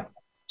hair.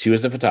 She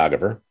was the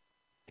photographer.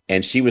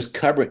 And she was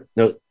covering.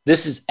 No,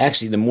 this is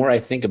actually, the more I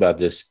think about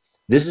this,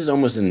 this is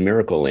almost in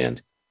Miracle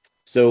Land.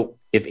 So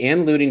if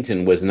Ann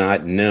Ludington was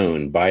not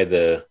known by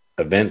the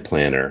event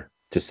planner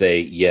to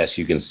say, yes,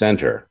 you can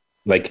send her,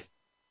 like,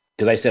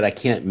 because I said, I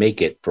can't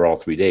make it for all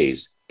 3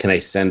 days. Can I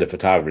send a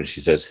photographer? And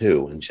she says,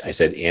 who? And I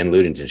said, Ann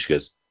Ludington. She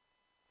goes,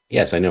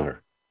 yes, I know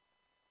her.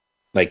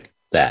 Like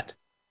that.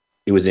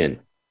 It was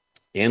in.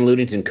 Ann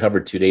Ludington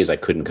covered 2 days I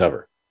couldn't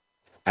cover.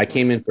 I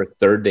came in for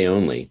third day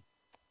only,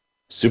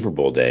 Super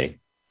Bowl day.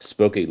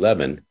 Spoke at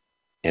 11,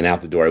 and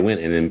out the door I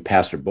went. And then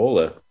Pastor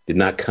Bola did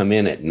not come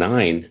in at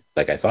 9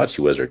 like I thought she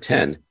was, or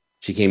 10.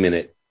 She came in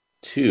at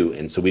 2,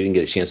 and so we didn't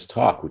get a chance to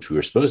talk, which we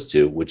were supposed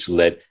to, which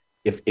led,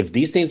 if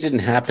these things didn't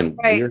happen,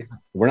 right,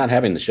 we're not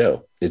having the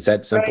show. It's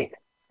that simple. Right.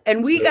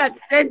 And we got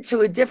sent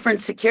to a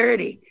different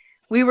security.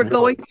 We were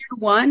going through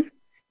one.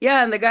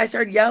 Yeah, and the guy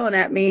started yelling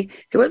at me.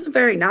 He wasn't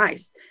very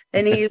nice.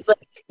 And he's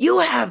like, you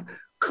have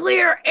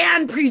clear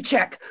and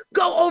pre-check.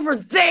 Go over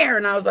there.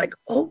 And I was like,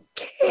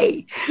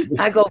 okay.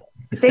 I go,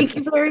 thank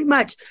you very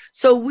much.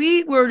 So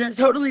we were in a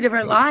totally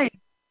different line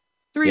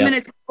 3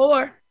 minutes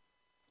before.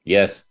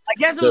 Yes. I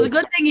guess it was a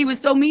good thing he was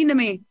so mean to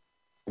me.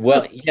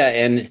 Well, yeah.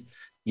 And,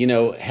 you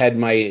know, had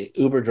my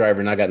Uber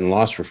driver not gotten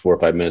lost for 4 or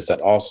 5 minutes,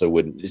 that also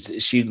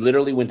wouldn't. She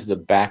literally went to the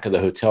back of the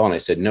hotel, and I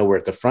said, no, we're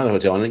at the front of the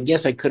hotel. And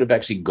yes, I could have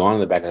actually gone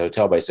to the back of the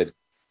hotel, but I said,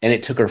 and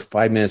it took her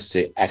 5 minutes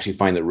to actually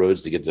find the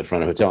roads to get to the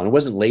front of the hotel. And it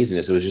wasn't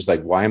laziness. It was just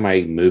like, why am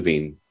I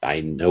moving? I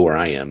know where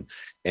I am.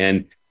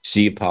 And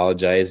she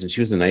apologized, and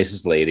she was the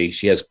nicest lady.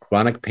 She has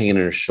chronic pain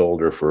in her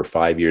shoulder for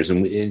 5 years.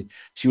 And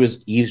she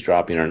was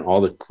eavesdropping on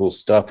all the cool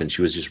stuff. And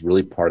she was just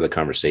really part of the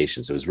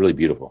conversation. So it was really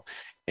beautiful.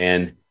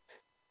 And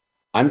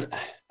I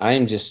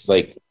am just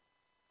like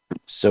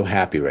so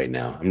happy right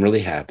now. I'm really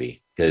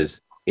happy because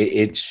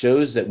it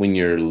shows that when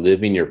you're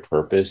living your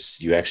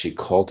purpose, you actually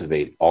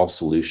cultivate all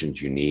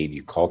solutions you need.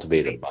 You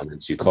cultivate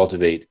abundance. You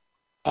cultivate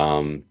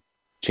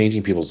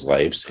changing people's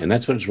lives. And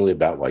that's what it's really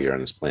about while you're on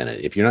this planet.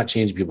 If you're not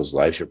changing people's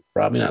lives, you're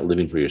probably not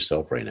living for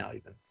yourself right now,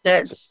 even.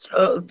 That's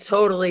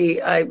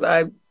totally.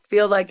 I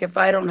feel like if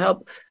I don't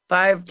help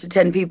 5 to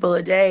 10 people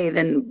a day,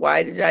 then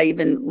why did I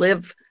even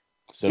live?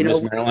 So,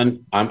 Miss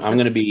Marilyn, I'm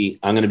going to be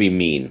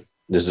mean.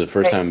 This is the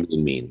first time I'm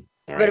being mean.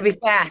 I'm going to be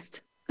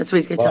fast. That's what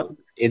he's going to tell me.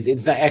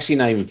 It's not, actually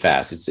not even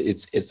fast.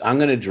 It's I'm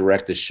going to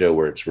direct the show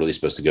where it's really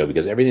supposed to go,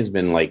 because everything's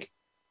been like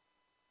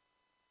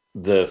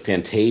the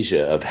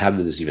fantasia of how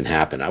did this even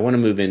happen? I want to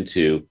move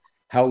into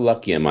how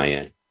lucky am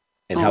I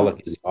and how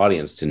lucky is the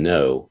audience to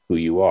know who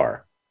you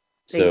are.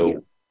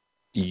 So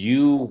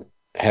you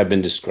have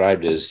been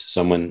described as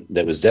someone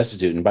that was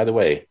destitute. And by the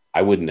way,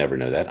 I would never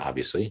know that,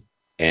 obviously.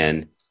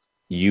 And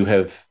you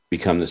have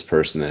become this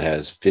person that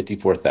has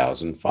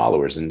 54,000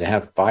 followers, and to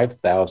have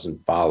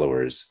 5,000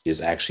 followers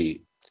is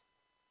actually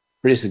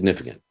pretty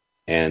significant.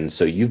 And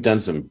so you've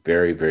done some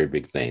very, very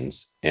big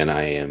things.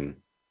 And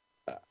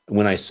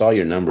when I saw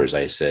your numbers,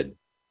 I said,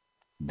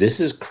 this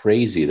is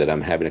crazy that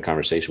I'm having a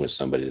conversation with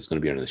somebody that's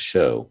going to be on the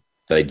show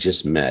that I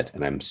just met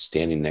and I'm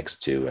standing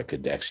next to. I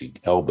could actually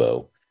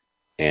elbow,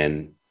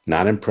 and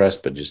not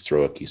impressed, but just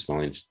throw a keep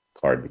smiling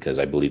card because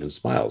I believe in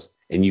smiles.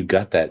 And you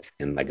got that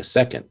in like a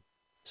second.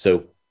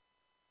 So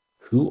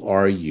who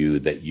are you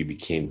that you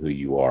became who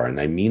you are? And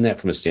I mean that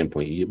from a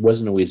standpoint, it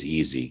wasn't always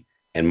easy.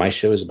 And my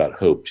show is about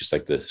hope, just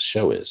like the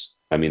show is.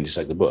 I mean, just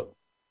like the book.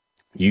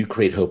 You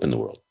create hope in the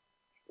world.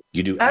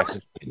 You do acts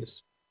of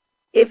kindness.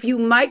 If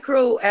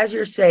you as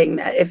you're saying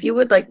that, if you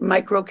would like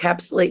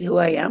microcapsulate who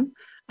I am,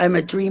 I'm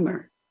a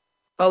dreamer.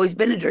 Always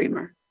been a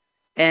dreamer.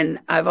 And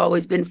I've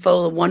always been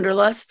full of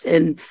wanderlust.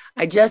 And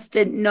I just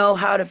didn't know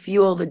how to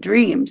fuel the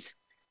dreams.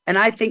 And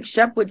I think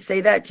Shep would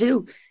say that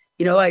too.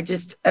 You know,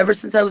 ever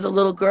since I was a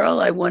little girl,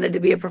 I wanted to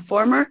be a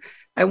performer.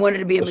 I wanted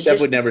to be a magician.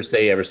 Shep would never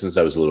say ever since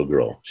I was a little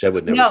girl. Shep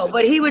would never No,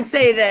 but he would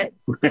say that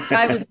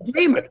I was a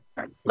dreamer.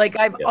 Like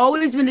I've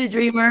always been a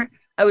dreamer.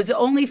 I was the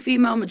only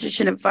female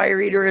magician and fire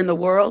eater in the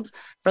world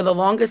for the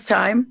longest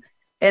time.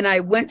 And I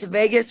went to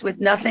Vegas with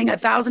nothing,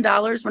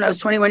 $1,000 when I was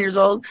 21 years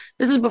old.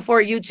 This is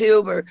before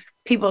YouTube, or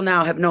people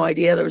now have no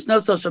idea. There was no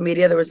social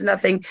media. There was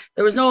nothing.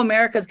 There was no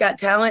America's Got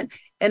Talent.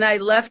 And I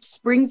left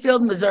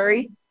Springfield,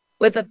 Missouri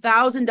with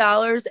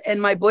 $1,000.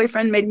 And my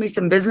boyfriend made me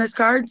some business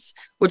cards,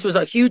 which was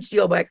a huge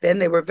deal back then.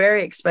 They were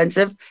very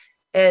expensive.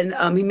 And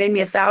he made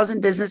me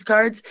 1,000 business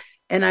cards.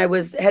 And I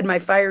had my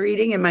fire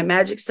eating and my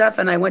magic stuff.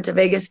 And I went to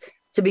Vegas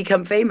to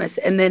become famous.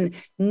 And then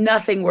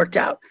nothing worked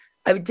out.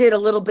 I did a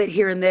little bit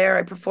here and there.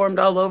 I performed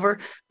all over,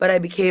 but I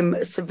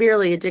became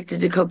severely addicted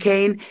to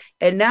cocaine.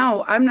 And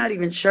now I'm not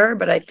even sure,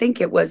 but I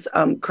think it was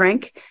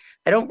crank.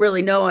 I don't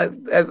really know.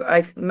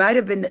 I might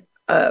have been,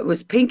 it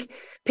was pink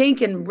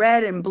and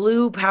red and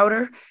blue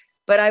powder,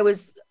 but I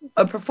was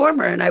a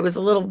performer and I was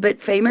a little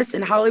bit famous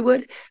in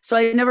Hollywood. So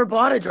I never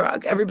bought a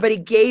drug. Everybody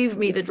gave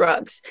me the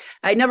drugs.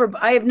 I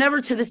have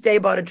never to this day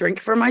bought a drink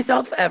for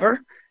myself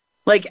ever.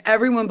 Like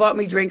everyone bought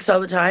me drinks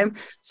all the time.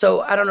 So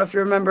I don't know if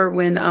you remember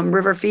when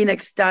River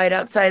Phoenix died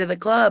outside of the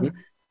club.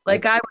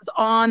 Like I was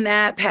on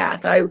that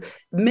path.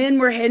 Men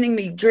were handing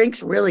me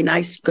drinks, really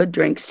nice, good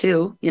drinks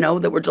too, you know,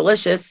 that were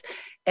delicious.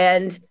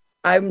 And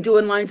I'm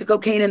doing lines of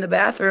cocaine in the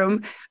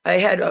bathroom. I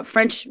had a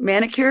French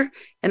manicure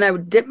and I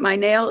would dip my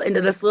nail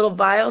into this little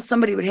vial.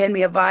 Somebody would hand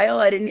me a vial.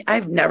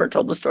 I've never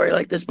told the story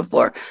like this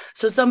before.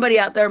 So somebody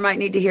out there might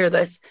need to hear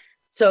this.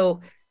 So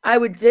I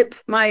would dip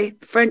my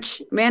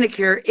French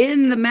manicure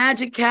in the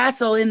Magic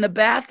Castle in the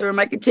bathroom.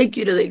 I could take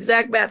you to the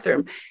exact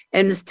bathroom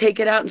and just take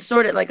it out and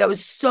sort it. Like I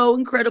was so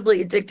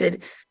incredibly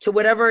addicted to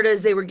whatever it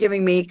is they were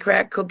giving me,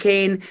 crack,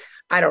 cocaine,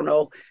 I don't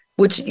know,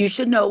 which you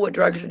should know what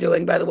drugs are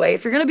doing, by the way.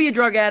 If you're going to be a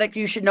drug addict,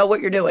 you should know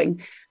what you're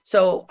doing.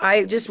 So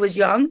I just was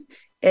young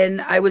and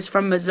I was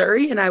from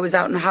Missouri and I was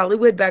out in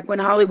Hollywood back when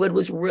Hollywood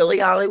was really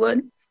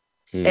Hollywood.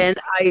 And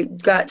I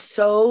got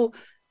so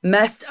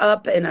messed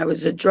up and I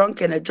was a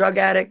drunk and a drug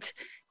addict.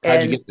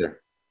 How'd you get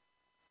there?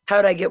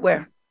 How'd I get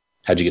where?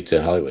 How'd you get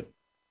to Hollywood?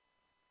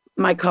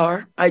 My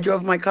car. I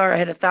drove my car. I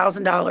had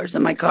 $1,000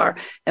 in my car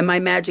and my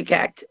magic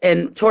act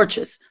and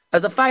torches. I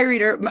was a fire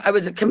eater. I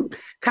was a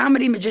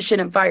comedy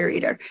magician and fire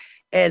eater.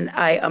 And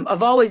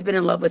I've always been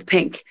in love with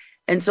pink.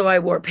 And so I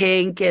wore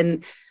pink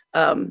and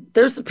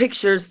there's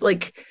pictures,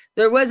 like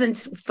there wasn't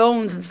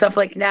phones and stuff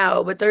like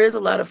now, but there is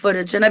a lot of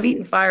footage. And I've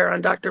eaten fire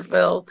on Dr.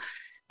 Phil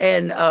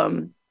and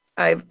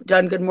I've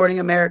done Good Morning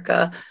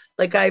America.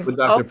 Like what did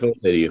Dr. Phil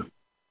say to you?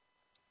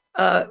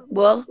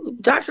 Well,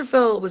 Dr.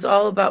 Phil was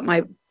all about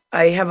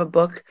I have a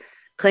book,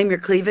 Claim Your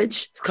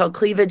Cleavage. It's called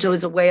Cleavage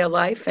is a Way of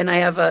Life. And I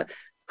have a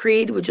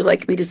creed. Would you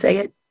like me to say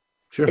it?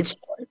 Sure. It's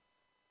short.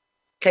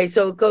 Okay,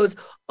 so it goes,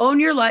 own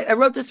your life. I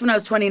wrote this when I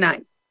was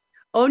 29.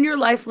 Own your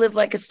life, live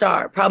like a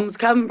star. Problems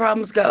come,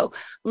 problems go.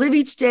 Live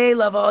each day,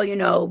 love all you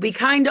know. Be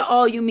kind to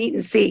all you meet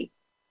and see.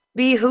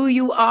 Be who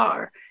you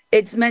are.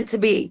 It's meant to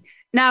be.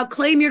 Now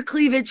claim your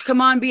cleavage.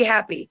 Come on, be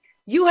happy.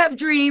 You have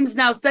dreams,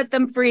 now set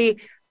them free.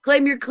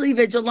 Claim your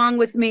cleavage along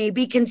with me.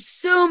 Be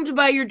consumed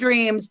by your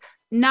dreams,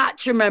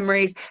 not your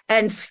memories,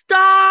 and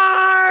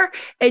star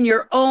in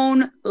your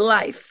own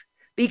life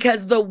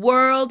because the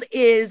world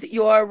is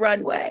your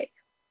runway.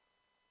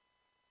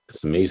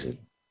 That's amazing.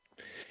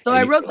 So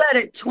I wrote that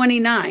at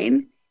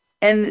 29,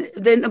 and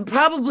then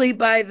probably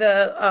by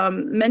the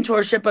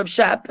mentorship of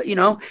Shep, you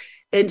know,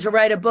 and to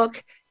write a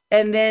book.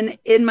 And then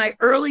in my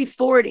early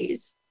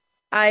 40s,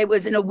 I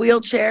was in a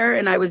wheelchair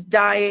and I was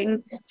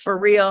dying for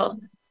real.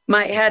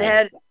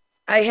 I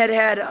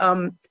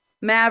had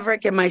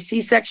Maverick and my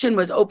C-section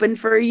was open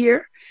for a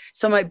year.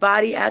 So my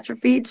body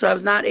atrophied. So I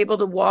was not able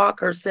to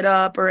walk or sit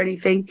up or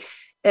anything.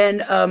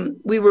 And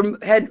we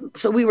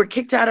were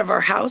kicked out of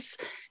our house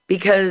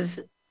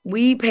because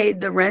we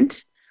paid the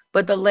rent,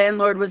 but the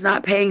landlord was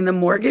not paying the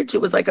mortgage.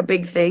 It was like a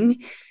big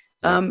thing.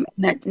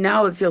 That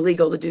now it's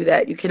illegal to do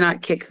that. You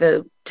cannot kick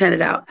the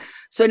tenant out.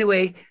 So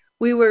anyway,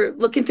 we were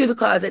looking through the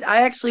closet.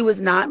 I actually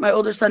was not. My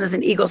older son is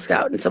an Eagle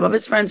Scout and some of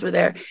his friends were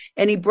there.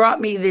 And he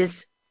brought me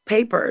these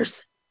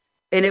papers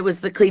and it was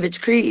the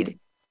Cleavage Creed.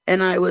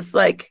 And I was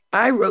like,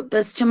 I wrote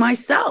this to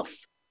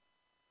myself.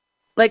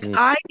 Like,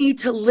 I need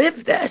to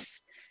live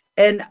this.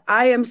 And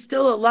I am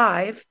still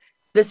alive.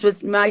 This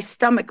was my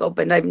stomach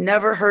opened. I've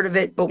never heard of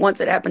it. But once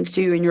it happens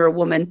to you and you're a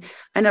woman,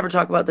 I never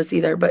talk about this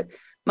either. But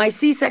my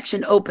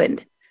C-section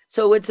opened.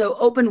 So it's an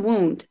open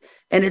wound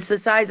and it's the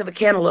size of a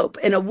cantaloupe,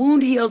 and a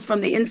wound heals from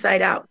the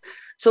inside out.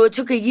 So it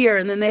took a year,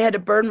 and then they had to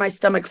burn my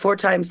stomach 4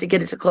 times to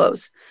get it to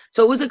close.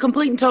 So it was a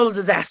complete and total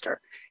disaster.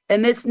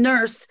 And this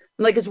nurse,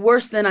 like, it's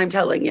worse than I'm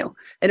telling you.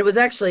 And it was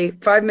actually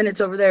 5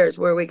 minutes over there is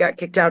where we got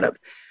kicked out of.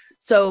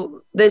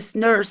 So this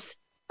nurse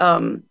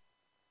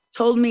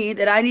told me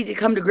that I needed to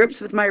come to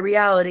grips with my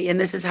reality, and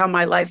this is how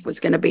my life was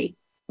going to be.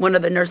 One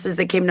of the nurses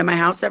that came to my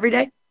house every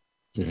day.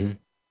 Mm-hmm.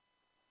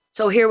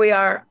 So here we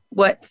are,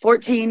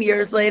 14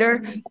 years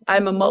later,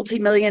 I'm a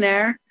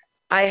multimillionaire.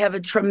 I have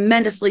a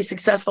tremendously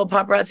successful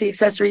paparazzi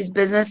accessories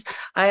business.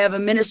 I have a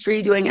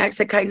ministry doing acts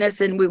of kindness,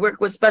 and we work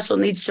with special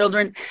needs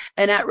children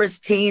and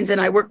at-risk teens,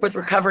 and I work with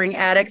recovering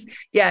addicts.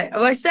 Yeah,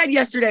 I said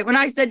yesterday, when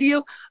I said to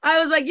you,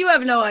 I was like, you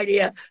have no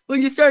idea.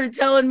 When you started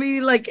telling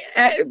me, like,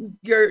 I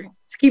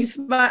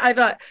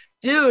thought,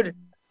 dude,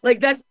 like,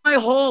 that's my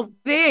whole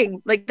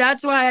thing. Like,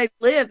 that's why I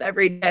live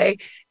every day,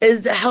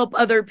 is to help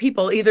other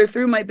people, either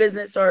through my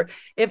business or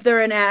if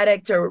they're an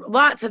addict, or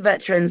lots of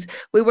veterans.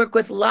 We work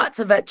with lots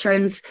of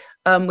veterans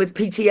with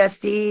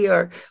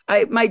PTSD.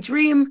 My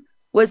dream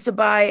was to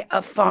buy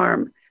a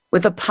farm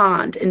with a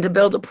pond and to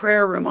build a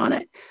prayer room on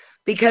it.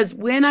 Because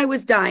when I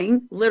was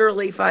dying,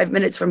 literally 5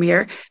 minutes from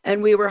here,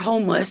 and we were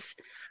homeless,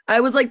 I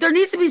was like, there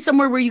needs to be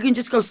somewhere where you can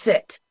just go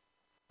sit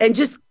and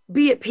just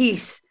be at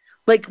peace.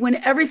 Like,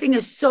 when everything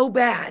is so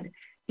bad,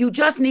 you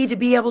just need to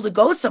be able to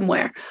go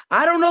somewhere.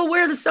 I don't know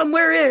where the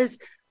somewhere is,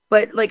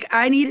 but, like,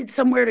 I needed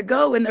somewhere to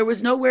go, and there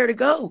was nowhere to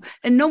go.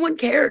 And no one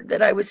cared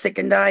that I was sick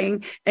and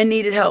dying and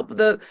needed help.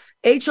 The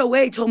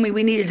HOA told me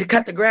we needed to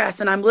cut the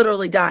grass, and I'm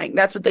literally dying.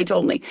 That's what they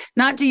told me.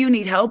 Not, do you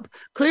need help?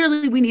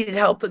 Clearly, we needed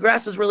help. The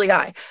grass was really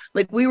high.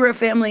 Like, we were a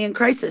family in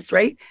crisis,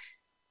 right?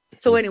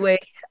 So anyway,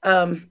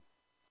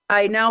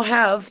 I now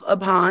have a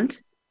pond.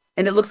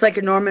 And it looks like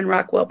a Norman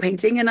Rockwell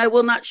painting, and I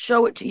will not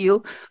show it to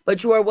you,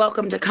 but you are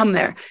welcome to come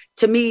there.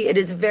 To me, it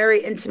is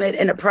very intimate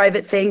and a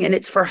private thing, and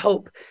it's for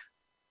hope.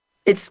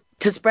 It's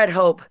to spread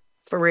hope,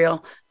 for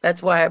real.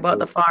 That's why I bought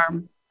the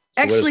farm.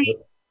 So actually,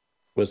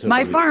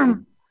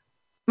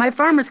 my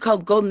farm is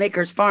called Golden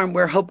Acres Farm,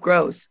 where hope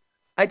grows.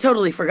 I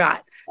totally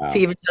forgot to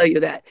even tell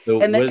you that.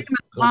 So and the name of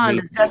the pond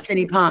is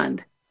Destiny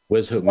Pond. What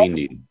does hope mean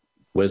to you?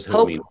 What does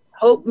hope mean?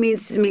 Hope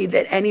means to me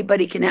that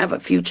anybody can have a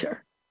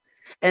future,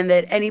 and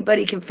that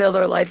anybody can fill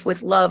their life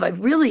with love. I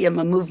really am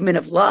a movement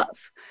of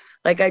love.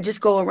 Like, I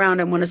just go around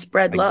and want to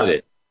spread love.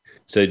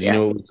 So do you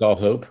know what we call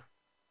hope?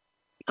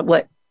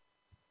 What?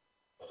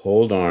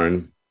 Hold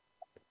on,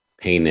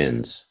 pain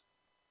ends.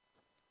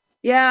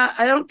 Yeah,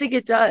 I don't think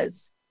it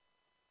does.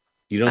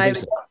 You don't think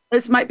so?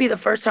 This might be the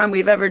first time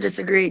we've ever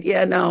disagreed.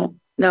 Yeah, no.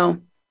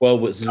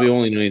 Well, since we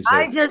only know each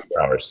other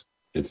 4 hours,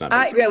 it's not.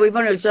 Yeah, we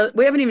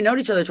haven't even known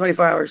each other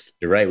 24 hours.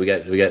 You're right. We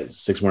got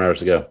 6 more hours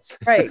to go.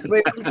 Right.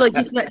 Like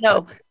you said,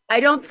 no, I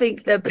don't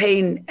think the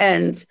pain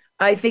ends.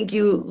 I think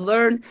you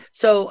learn.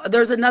 So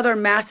there's another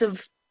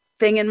massive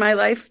thing in my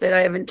life that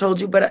I haven't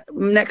told you, but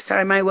next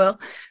time I will.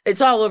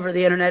 It's all over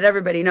the internet.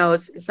 Everybody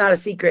knows. It's not a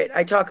secret.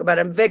 I talk about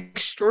it. I'm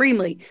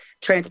extremely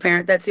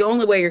transparent. That's the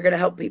only way you're going to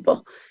help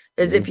people,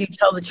 is if you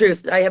tell the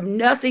truth. I have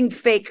nothing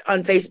fake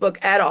on Facebook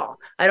at all.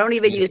 I don't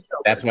even use it.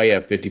 That's why you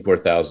have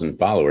 54,000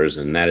 followers,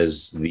 and that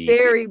is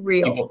very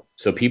real.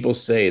 People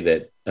say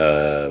that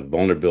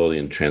vulnerability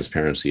and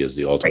transparency is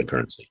the ultimate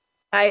currency.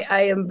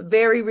 I am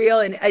very real,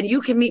 and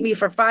you can meet me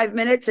for 5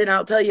 minutes, and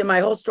I'll tell you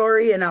my whole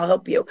story, and I'll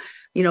help you.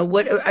 You know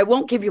what? I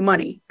won't give you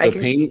money.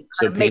 Pain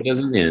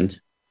doesn't end.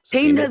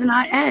 Pain does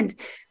not end.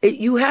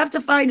 You have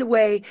to find a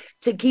way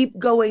to keep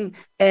going.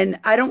 And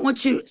I don't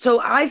want you. So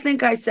I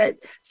think I set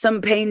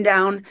some pain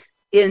down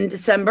in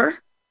December.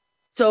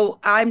 So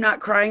I'm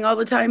not crying all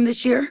the time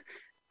this year,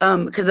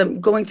 because I'm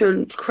going through an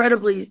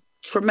incredibly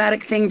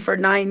traumatic thing for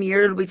 9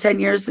 years. It'll be 10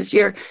 years this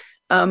year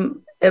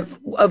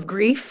of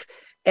grief.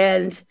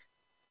 And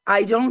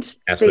I don't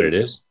That's what it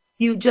is.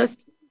 You just,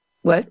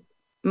 what?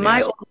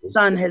 My oldest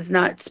son has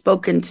not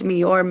spoken to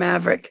me or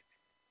Maverick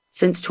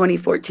since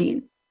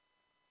 2014.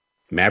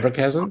 Maverick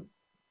hasn't?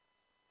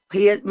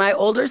 He is my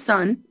older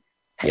son.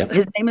 Yep.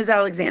 His name is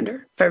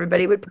Alexander. If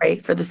everybody would pray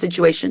for the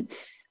situation,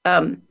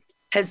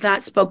 has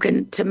not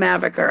spoken to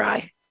Maverick or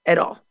I at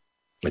all.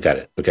 I got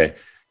it. Okay.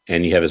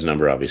 And you have his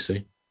number,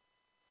 obviously.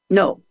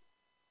 No,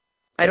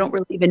 I don't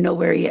really even know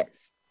where he is.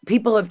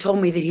 People have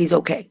told me that he's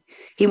okay.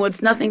 He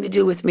wants nothing to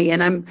do with me.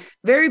 And I'm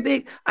very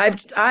big.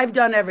 I've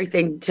done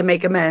everything to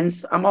make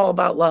amends. I'm all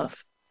about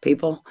love,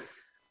 people.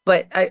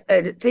 But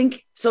I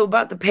think, so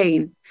about the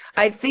pain,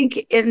 I think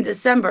in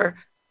December,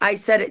 I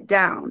set it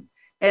down.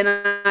 And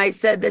I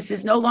said, this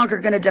is no longer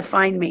going to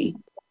define me.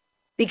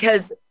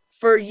 Because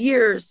for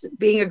years,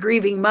 being a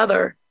grieving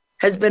mother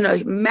has been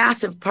a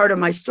massive part of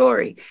my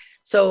story.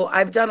 So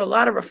I've done a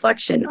lot of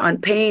reflection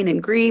on pain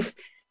and grief.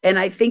 And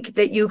I think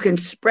that you can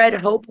spread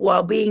hope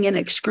while being in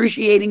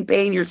excruciating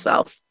pain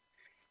yourself.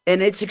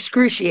 And it's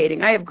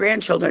excruciating. I have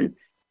grandchildren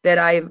that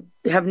I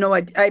have no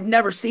idea. I've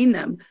never seen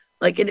them.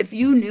 Like, and if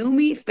you knew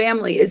me,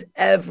 family is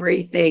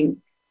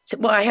everything.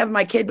 Well, I have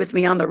my kid with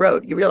me on the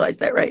road. You realize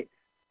that, right?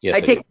 Yes,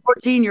 I take a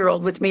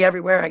 14-year-old with me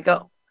everywhere I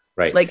go.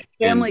 Right. Like,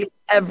 family is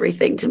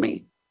everything to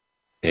me.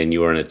 And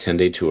you are on a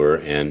 10-day tour.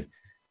 And,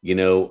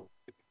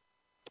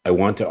 I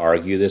want to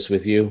argue this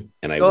with you.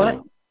 And I Go won't.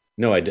 ahead.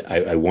 No,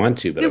 I want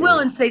to, but We will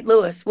in St.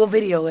 Louis. We'll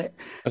video it.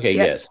 Okay,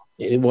 Yeah. yes.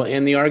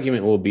 And the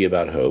argument will be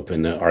about hope,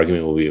 and the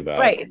argument will be about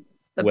Right.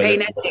 The whether-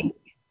 pain ending.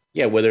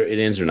 Yeah, whether it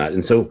ends or not.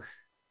 And so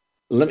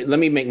let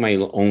me make my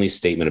only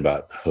statement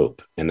about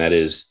hope, and that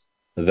is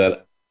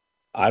that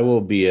I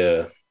will be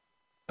a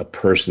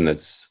person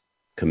that's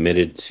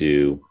committed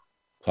to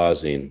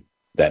causing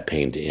that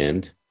pain to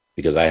end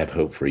because I have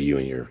hope for you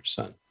and your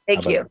son.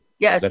 Thank you.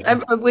 Yes.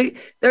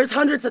 There's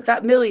hundreds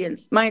of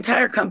millions. My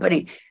entire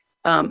company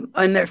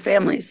and their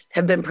families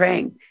have been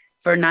praying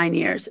for 9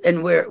 years. And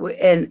you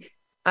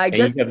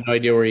have no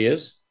idea where he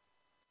is?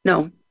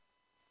 No.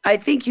 I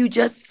think you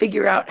just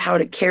figure out how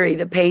to carry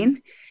the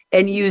pain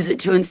and use it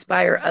to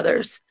inspire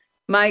others.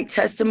 My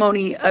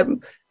testimony,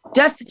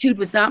 destitute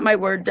was not my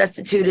word.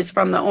 Destitute is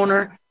from the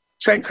owner,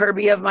 Trent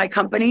Kirby, of my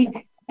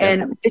company.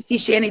 And Misty,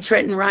 Shanny,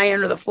 Trent, and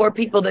Ryan are the 4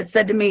 people that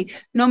said to me,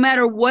 no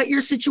matter what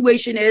your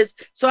situation is.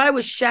 So I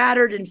was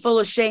shattered and full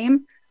of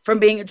shame from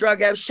being a drug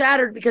addict. I was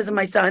shattered because of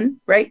my son,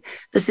 right?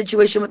 The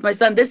situation with my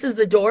son. This is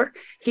the door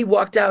he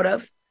walked out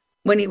of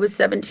when he was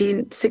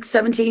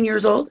 17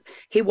 years old.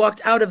 He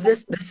walked out of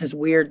this. This is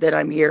weird that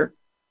I'm here.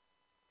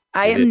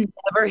 I am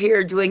never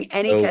here doing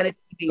any kind of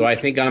TV.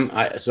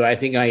 So I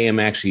think I am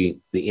actually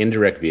the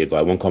indirect vehicle.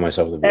 I won't call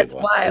myself the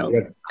vehicle. That's wild.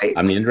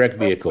 I'm the indirect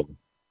vehicle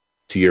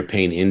to your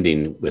pain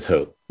ending with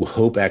hope. With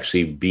hope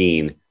actually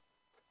being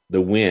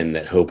the win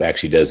that hope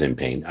actually does in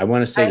pain. I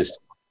want to say this.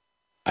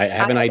 I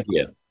have an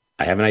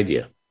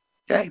idea.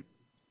 Okay.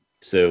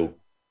 So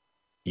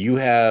you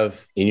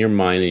have in your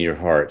mind and your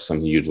heart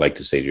something you'd like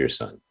to say to your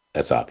son.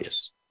 That's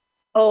obvious.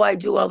 Oh, I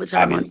do all the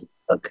time on Facebook.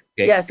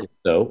 Okay. Yes.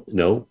 So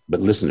no,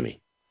 but listen to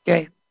me.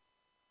 Okay.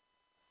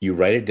 You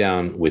write it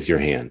down with your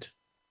hand.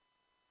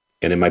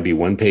 And it might be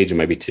 1 page, it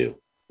might be 2,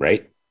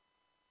 right?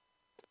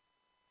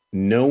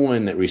 No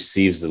one that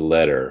receives the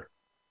letter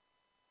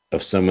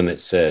of someone that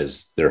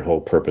says their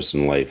whole purpose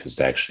in life is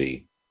to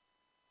actually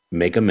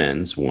make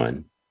amends,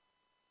 1,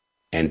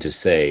 and to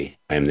say,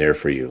 I am there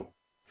for you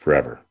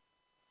forever,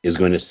 is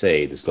going to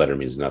say this letter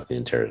means nothing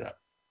and tear it up.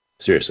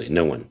 Seriously,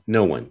 no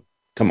one.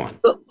 Come on.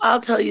 But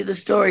I'll tell you the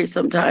story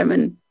sometime.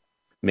 And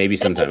maybe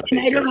sometime.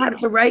 And I don't have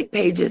to write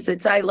pages.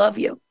 It's I love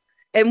you.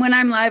 And when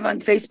I'm live on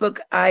Facebook,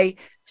 I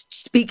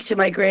speak to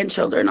my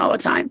grandchildren all the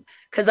time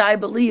because I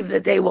believe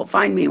that they will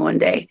find me one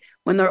day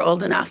when they're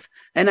old enough.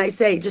 And I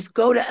say, just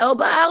go to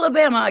Elba,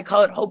 Alabama. I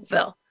call it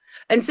Hopeville,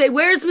 and say,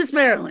 where's Miss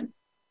Marilyn?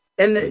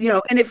 And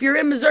and if you're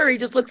in Missouri,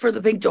 just look for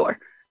the pink door,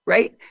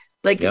 right?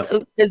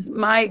 Because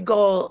my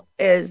goal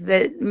is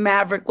that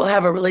Maverick will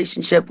have a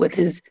relationship with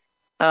his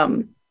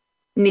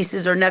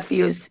nieces or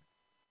nephews,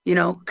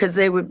 because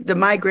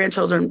my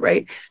grandchildren,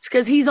 right? It's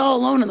because he's all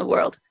alone in the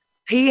world.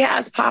 He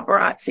has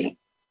paparazzi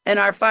and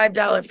our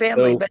 $5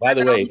 family. So, but by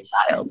the way,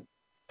 child.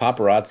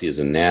 Paparazzi is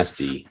a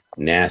nasty,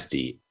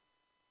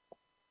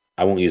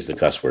 I won't use the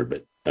cuss word,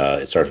 but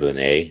it starts with an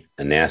A,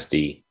 a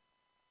nasty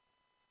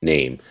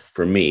name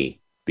for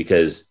me,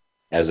 because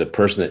as a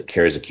person that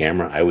carries a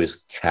camera, I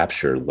always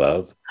capture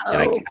love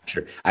and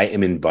I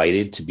am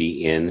invited to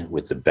be in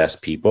with the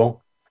best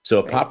people. So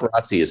a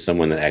paparazzi is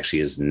someone that actually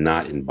is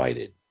not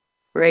invited.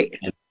 Right.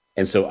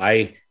 And so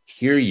I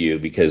hear you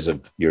because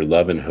of your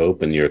love and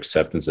hope and your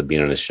acceptance of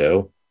being on a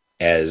show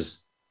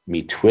as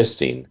me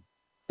twisting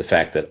the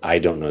fact that I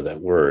don't know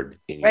that word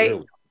in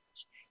your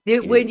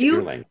when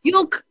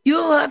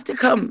you'll have to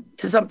come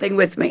to something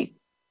with me.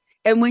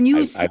 And when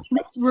you see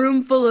this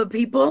room full of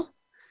people,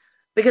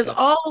 because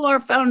all of our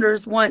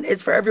founders want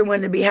is for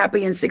everyone to be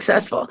happy and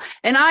successful.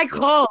 And I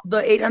called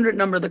the 800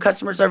 number, the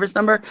customer service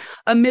number,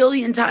 1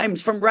 million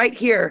times from right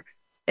here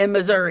in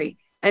Missouri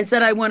and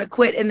said, I want to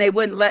quit, and they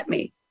wouldn't let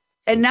me.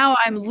 And now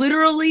I'm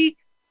literally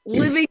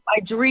living my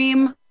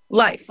dream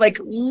life. Like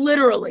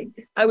literally,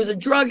 I was a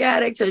drug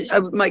addict.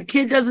 My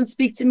kid doesn't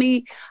speak to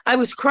me. I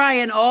was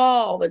crying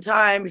all the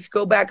time. If you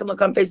go back and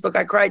look on Facebook,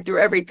 I cried through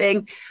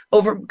everything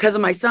because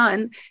of my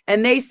son.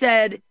 And they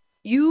said,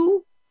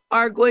 you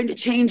are going to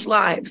change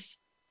lives.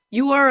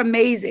 You are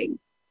amazing.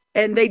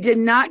 And they did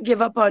not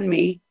give up on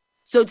me.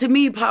 So to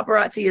me,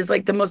 paparazzi is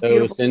like the most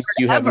beautiful. Since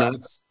you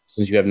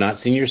have not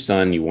seen your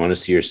son, you want to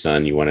see your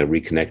son, you want to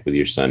reconnect with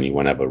your son, you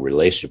want to have a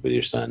relationship with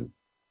your son,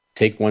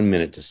 take 1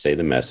 minute to say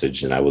the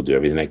message, and I will do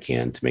everything I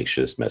can to make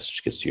sure this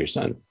message gets to your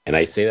son. And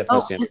I say that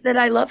from just that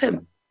I love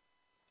him.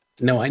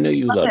 No, I know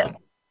you love him.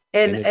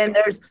 And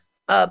there's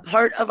a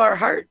part of our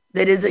heart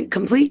that isn't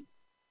complete.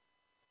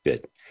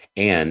 Good.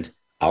 And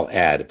I'll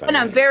add,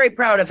 I'm very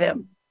proud of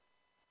him.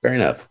 Fair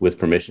enough. With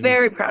permission.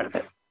 Very proud of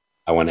him.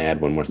 I want to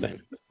add one more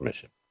thing with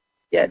permission.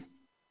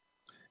 Yes.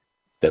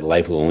 That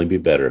life will only be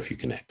better if you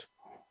connect.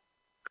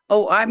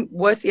 Oh, I'm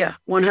with you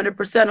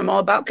 100%. I'm all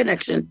about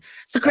connection.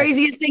 It's the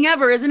craziest thing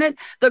ever, isn't it?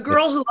 The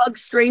girl who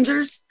hugs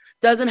strangers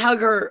doesn't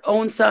hug her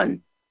own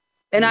son.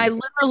 And I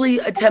literally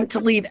attempt to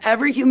leave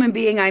every human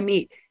being I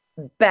meet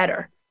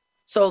better.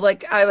 So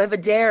like I have a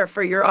dare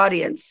for your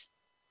audience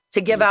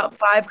to give out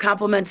 5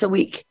 compliments a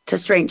week to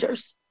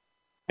strangers.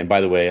 And by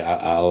the way,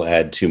 I'll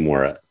add 2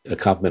 more. A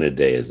compliment a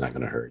day is not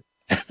going to hurt.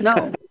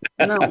 No.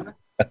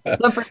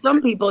 But for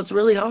some people, it's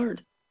really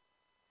hard.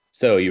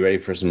 So you ready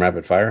for some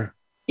rapid fire?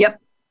 Yep.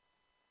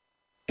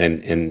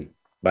 And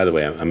by the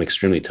way, I'm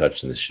extremely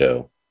touched in this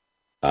show.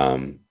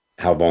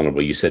 How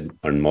vulnerable. You said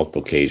on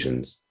multiple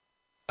occasions,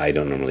 I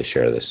don't normally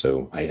share this.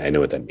 So I know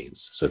what that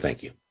means. So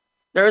thank you.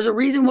 There's a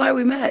reason why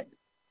we met.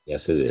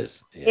 Yes, it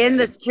is. In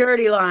the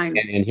security line.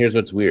 And here's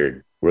what's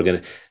weird.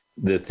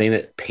 The thing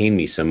that pained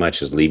me so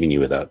much is leaving you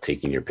without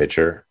taking your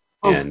picture.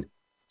 Oh. And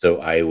so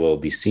I will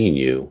be seeing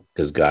you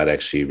because God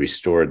actually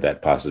restored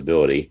that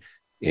possibility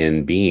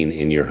in being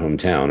in your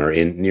hometown or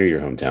near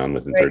your hometown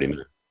within 30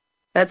 minutes.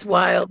 That's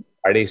wild.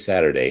 Friday,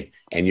 Saturday,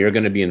 and you're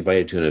going to be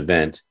invited to an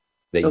event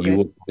that you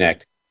will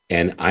connect.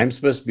 And I'm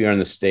supposed to be on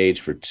the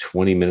stage for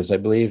 20 minutes, I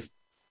believe.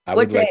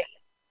 What day?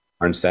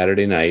 On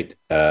Saturday night,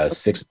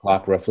 6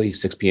 o'clock, roughly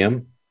 6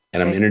 p.m.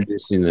 And I'm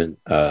introducing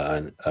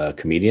a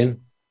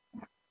comedian.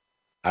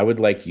 I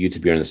would like you to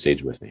be on the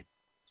stage with me.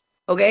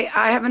 Okay,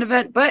 I have an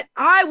event, but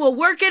I will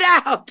work it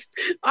out.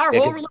 Our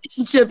whole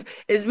relationship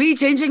is me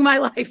changing my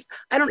life.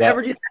 I don't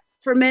ever do that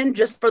for men,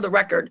 just for the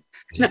record.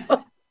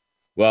 No.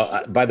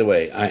 Well, by the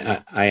way,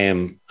 I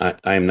am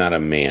not a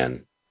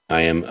man.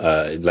 I am,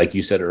 like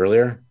you said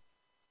earlier,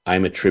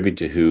 I'm a tribute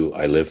to who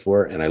I live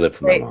for, and I live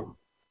for my mom.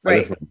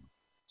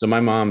 So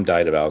my mom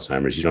died of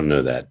Alzheimer's. You don't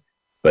know that,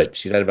 but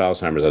she died of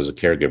Alzheimer's. I was a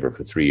caregiver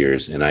for 3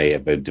 years, and I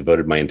have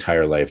devoted my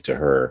entire life to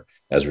her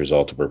as a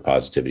result of her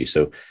positivity.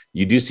 So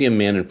you do see a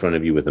man in front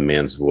of you with a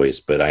man's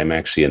voice, but I'm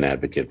actually an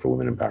advocate for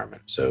women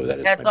empowerment. So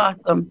that's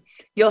awesome.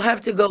 You'll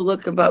have to go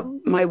look about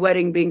my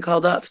wedding being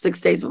called off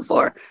 6 days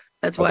before.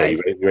 That's why.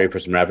 You ready for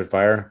some rapid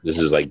fire? This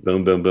is like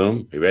boom, boom,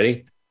 boom. You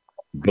ready?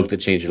 Book that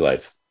changed your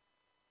life.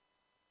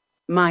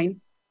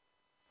 Mine.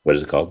 What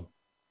is it called?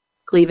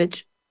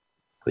 Cleavage.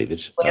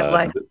 Cleavage. Way of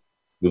life.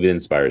 Movie that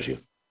inspires you.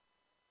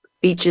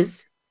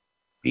 Beaches.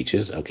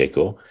 Beaches. Okay,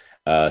 cool.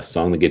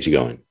 Song that gets you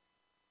going.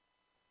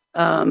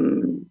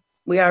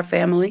 We Are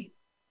Family.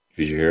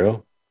 Who's your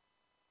hero?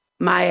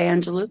 Maya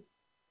Angelou.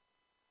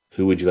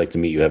 Who would you like to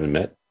meet you haven't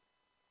met?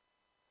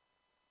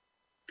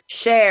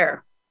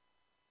 Cher.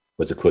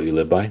 What's a quote you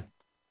live by?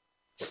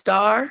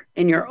 Star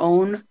in your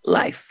own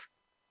life.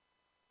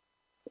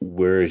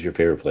 Where is your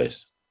favorite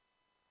place?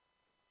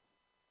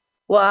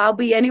 Well, I'll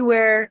be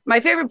anywhere. My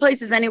favorite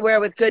place is anywhere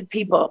with good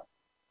people.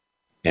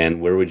 And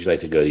where would you like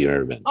to go that you've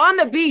never been? On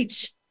the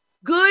beach.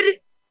 Good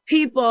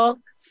people,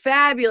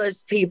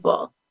 fabulous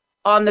people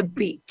on the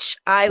beach.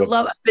 I've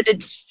been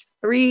to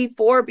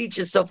 3-4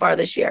 beaches so far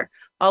this year,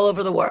 all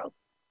over the world.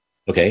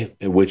 Okay.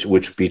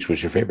 Which beach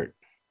was your favorite?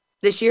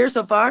 This year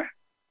so far?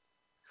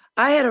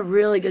 I had a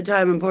really good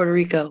time in Puerto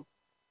Rico.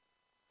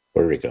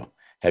 Puerto Rico.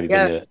 Have you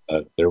been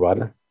to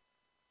Clearwater?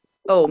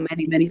 Oh,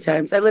 many, many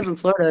times. I live in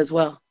Florida as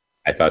well.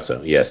 I thought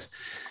so, yes.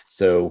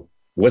 So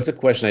what's a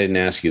question I didn't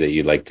ask you that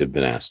you'd like to have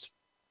been asked?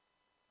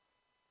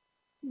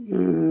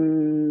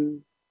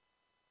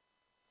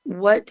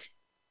 What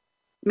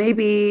do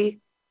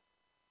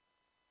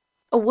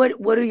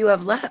you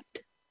have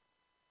left?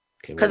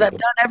 Because I've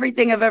done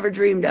everything I've ever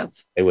dreamed of.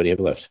 Hey, what do you have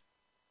left?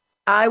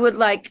 I would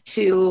like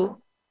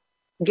to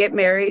get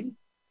married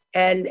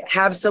and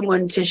have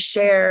someone to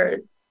share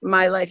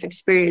my life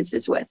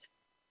experiences with.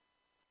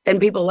 And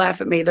people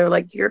laugh at me. They're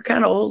like, you're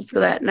kind of old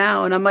for that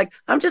now. And I'm like,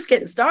 I'm just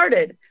getting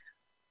started.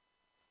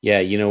 Yeah,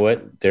 you know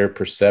what? Their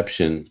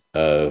perception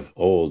of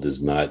old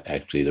is not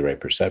actually the right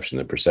perception.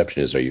 The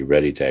perception is, are you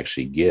ready to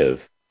actually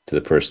give to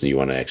the person you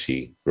want to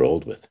actually grow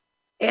old with?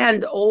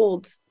 And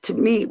old, to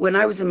me, when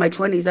I was in my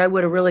 20s, I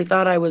would have really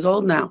thought I was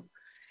old now.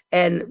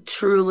 And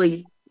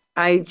truly,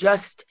 I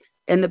just,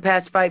 in the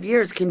past 5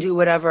 years, can do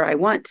whatever I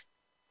want.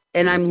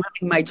 And I'm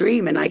living my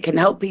dream, and I can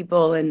help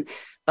people, and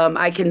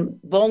I can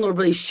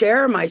vulnerably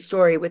share my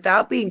story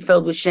without being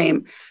filled with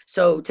shame.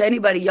 So to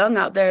anybody young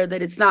out there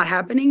that it's not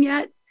happening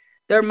yet,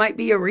 there might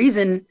be a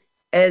reason,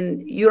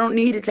 and you don't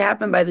need it to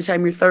happen by the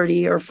time you're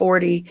 30 or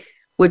 40,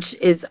 which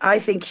is, I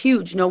think,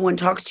 huge. No one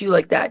talks to you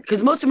like that,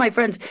 because most of my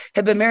friends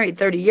have been married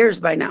 30 years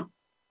by now.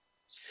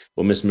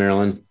 Well, Miss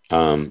Marilyn,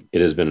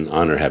 it has been an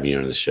honor having you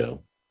on the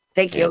show.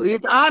 Thank you.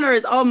 The honor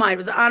is all mine. It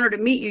was an honor to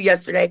meet you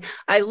yesterday.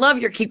 I love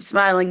your Keep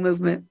Smiling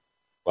movement.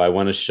 Well, I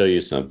want to show you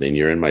something.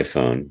 You're in my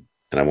phone,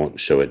 and I won't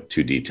show it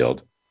too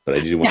detailed, but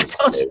I do want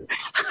to say,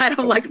 I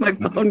don't like my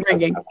phone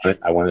ringing.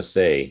 I want to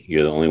say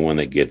you're the only one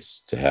that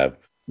gets to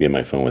be in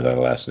my phone without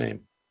a last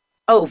name.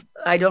 Oh,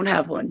 I don't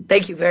have one.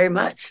 Thank you very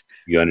much.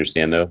 You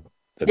understand, though?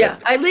 Yeah,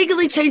 I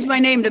legally changed my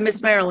name to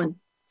Miss Marilyn.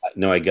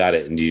 No, I got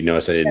it. And do you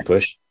notice I didn't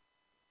push?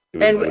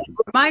 And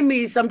remind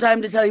me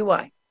sometime to tell you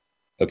why.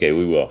 Okay,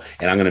 we will.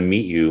 And I'm going to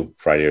meet you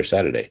Friday or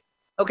Saturday.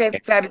 Okay,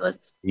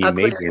 fabulous. You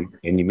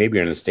may be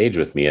on the stage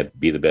with me at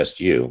Be the Best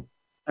You.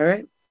 All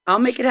right. I'll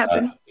make it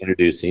happen.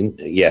 Introducing.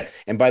 Yeah.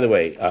 And by the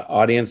way,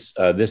 audience,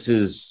 this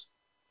is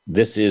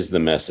the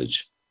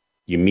message.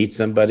 You meet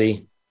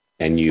somebody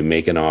and you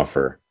make an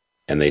offer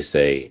and they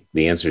say,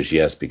 the answer is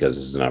yes, because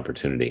this is an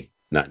opportunity.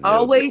 Not no.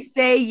 Always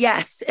say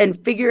yes and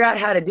figure out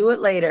how to do it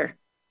later.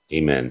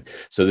 Amen.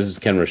 So this is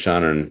Ken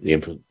Rochon on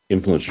the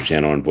Influencer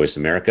channel on Voice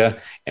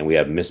America. And we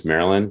have Miss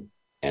Marilyn,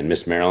 and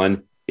Miss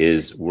Marilyn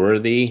is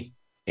worthy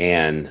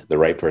and the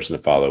right person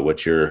to follow.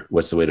 What's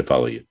the way to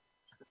follow you?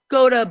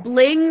 Go to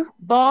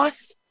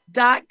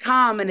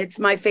blingboss.com and it's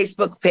my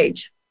Facebook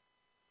page.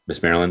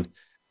 Miss Marilyn,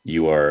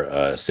 you are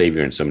a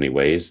savior in so many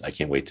ways. I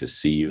can't wait to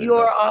see you. You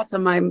are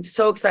awesome. I'm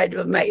so excited to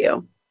have met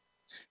you.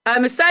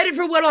 I'm excited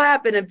for what will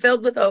happen and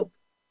filled with hope.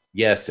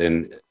 Yes,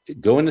 and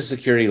go into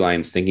security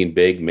lines thinking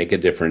big, make a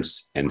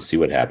difference, and see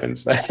what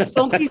happens.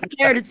 Don't be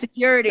scared of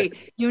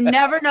security. You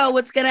never know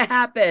what's going to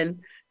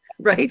happen,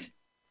 right?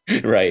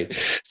 Right.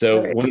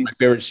 So one of my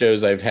favorite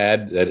shows I've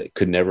had that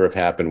could never have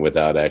happened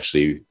without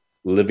actually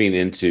living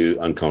into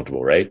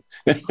uncomfortable, right?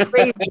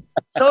 Crazy.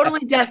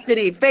 Totally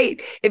destiny,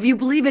 fate. If you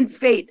believe in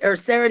fate or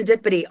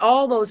serendipity,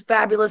 all those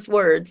fabulous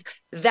words,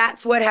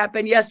 that's what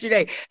happened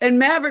yesterday. And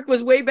Maverick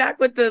was way back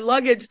with the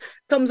luggage,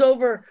 comes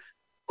over.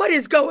 What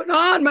is going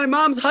on? My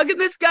mom's hugging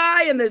this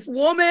guy and this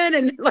woman,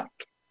 and like,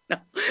 no.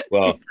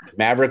 Well,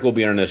 Maverick will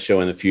be on this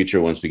show in the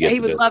future once we get. He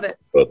would love it.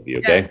 Both of you,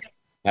 okay? Yeah.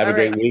 Have a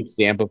great week.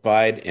 Stay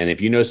amplified, and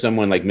if you know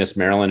someone like Miss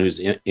Marilyn who's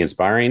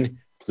inspiring,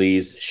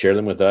 please share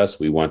them with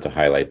us. We want to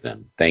highlight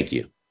them. Thank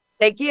you.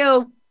 Thank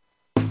you.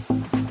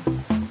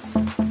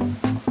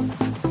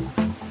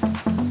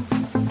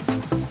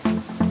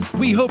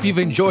 We hope you've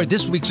enjoyed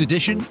this week's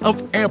edition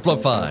of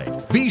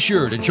Amplified. Be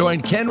sure to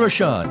join Ken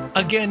Rochon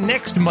again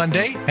next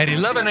Monday at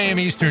 11 a.m.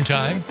 Eastern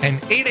Time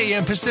and 8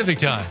 a.m. Pacific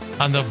Time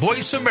on the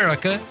Voice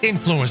America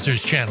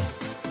Influencers Channel.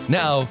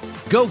 Now,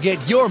 go get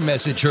your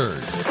message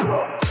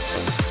heard.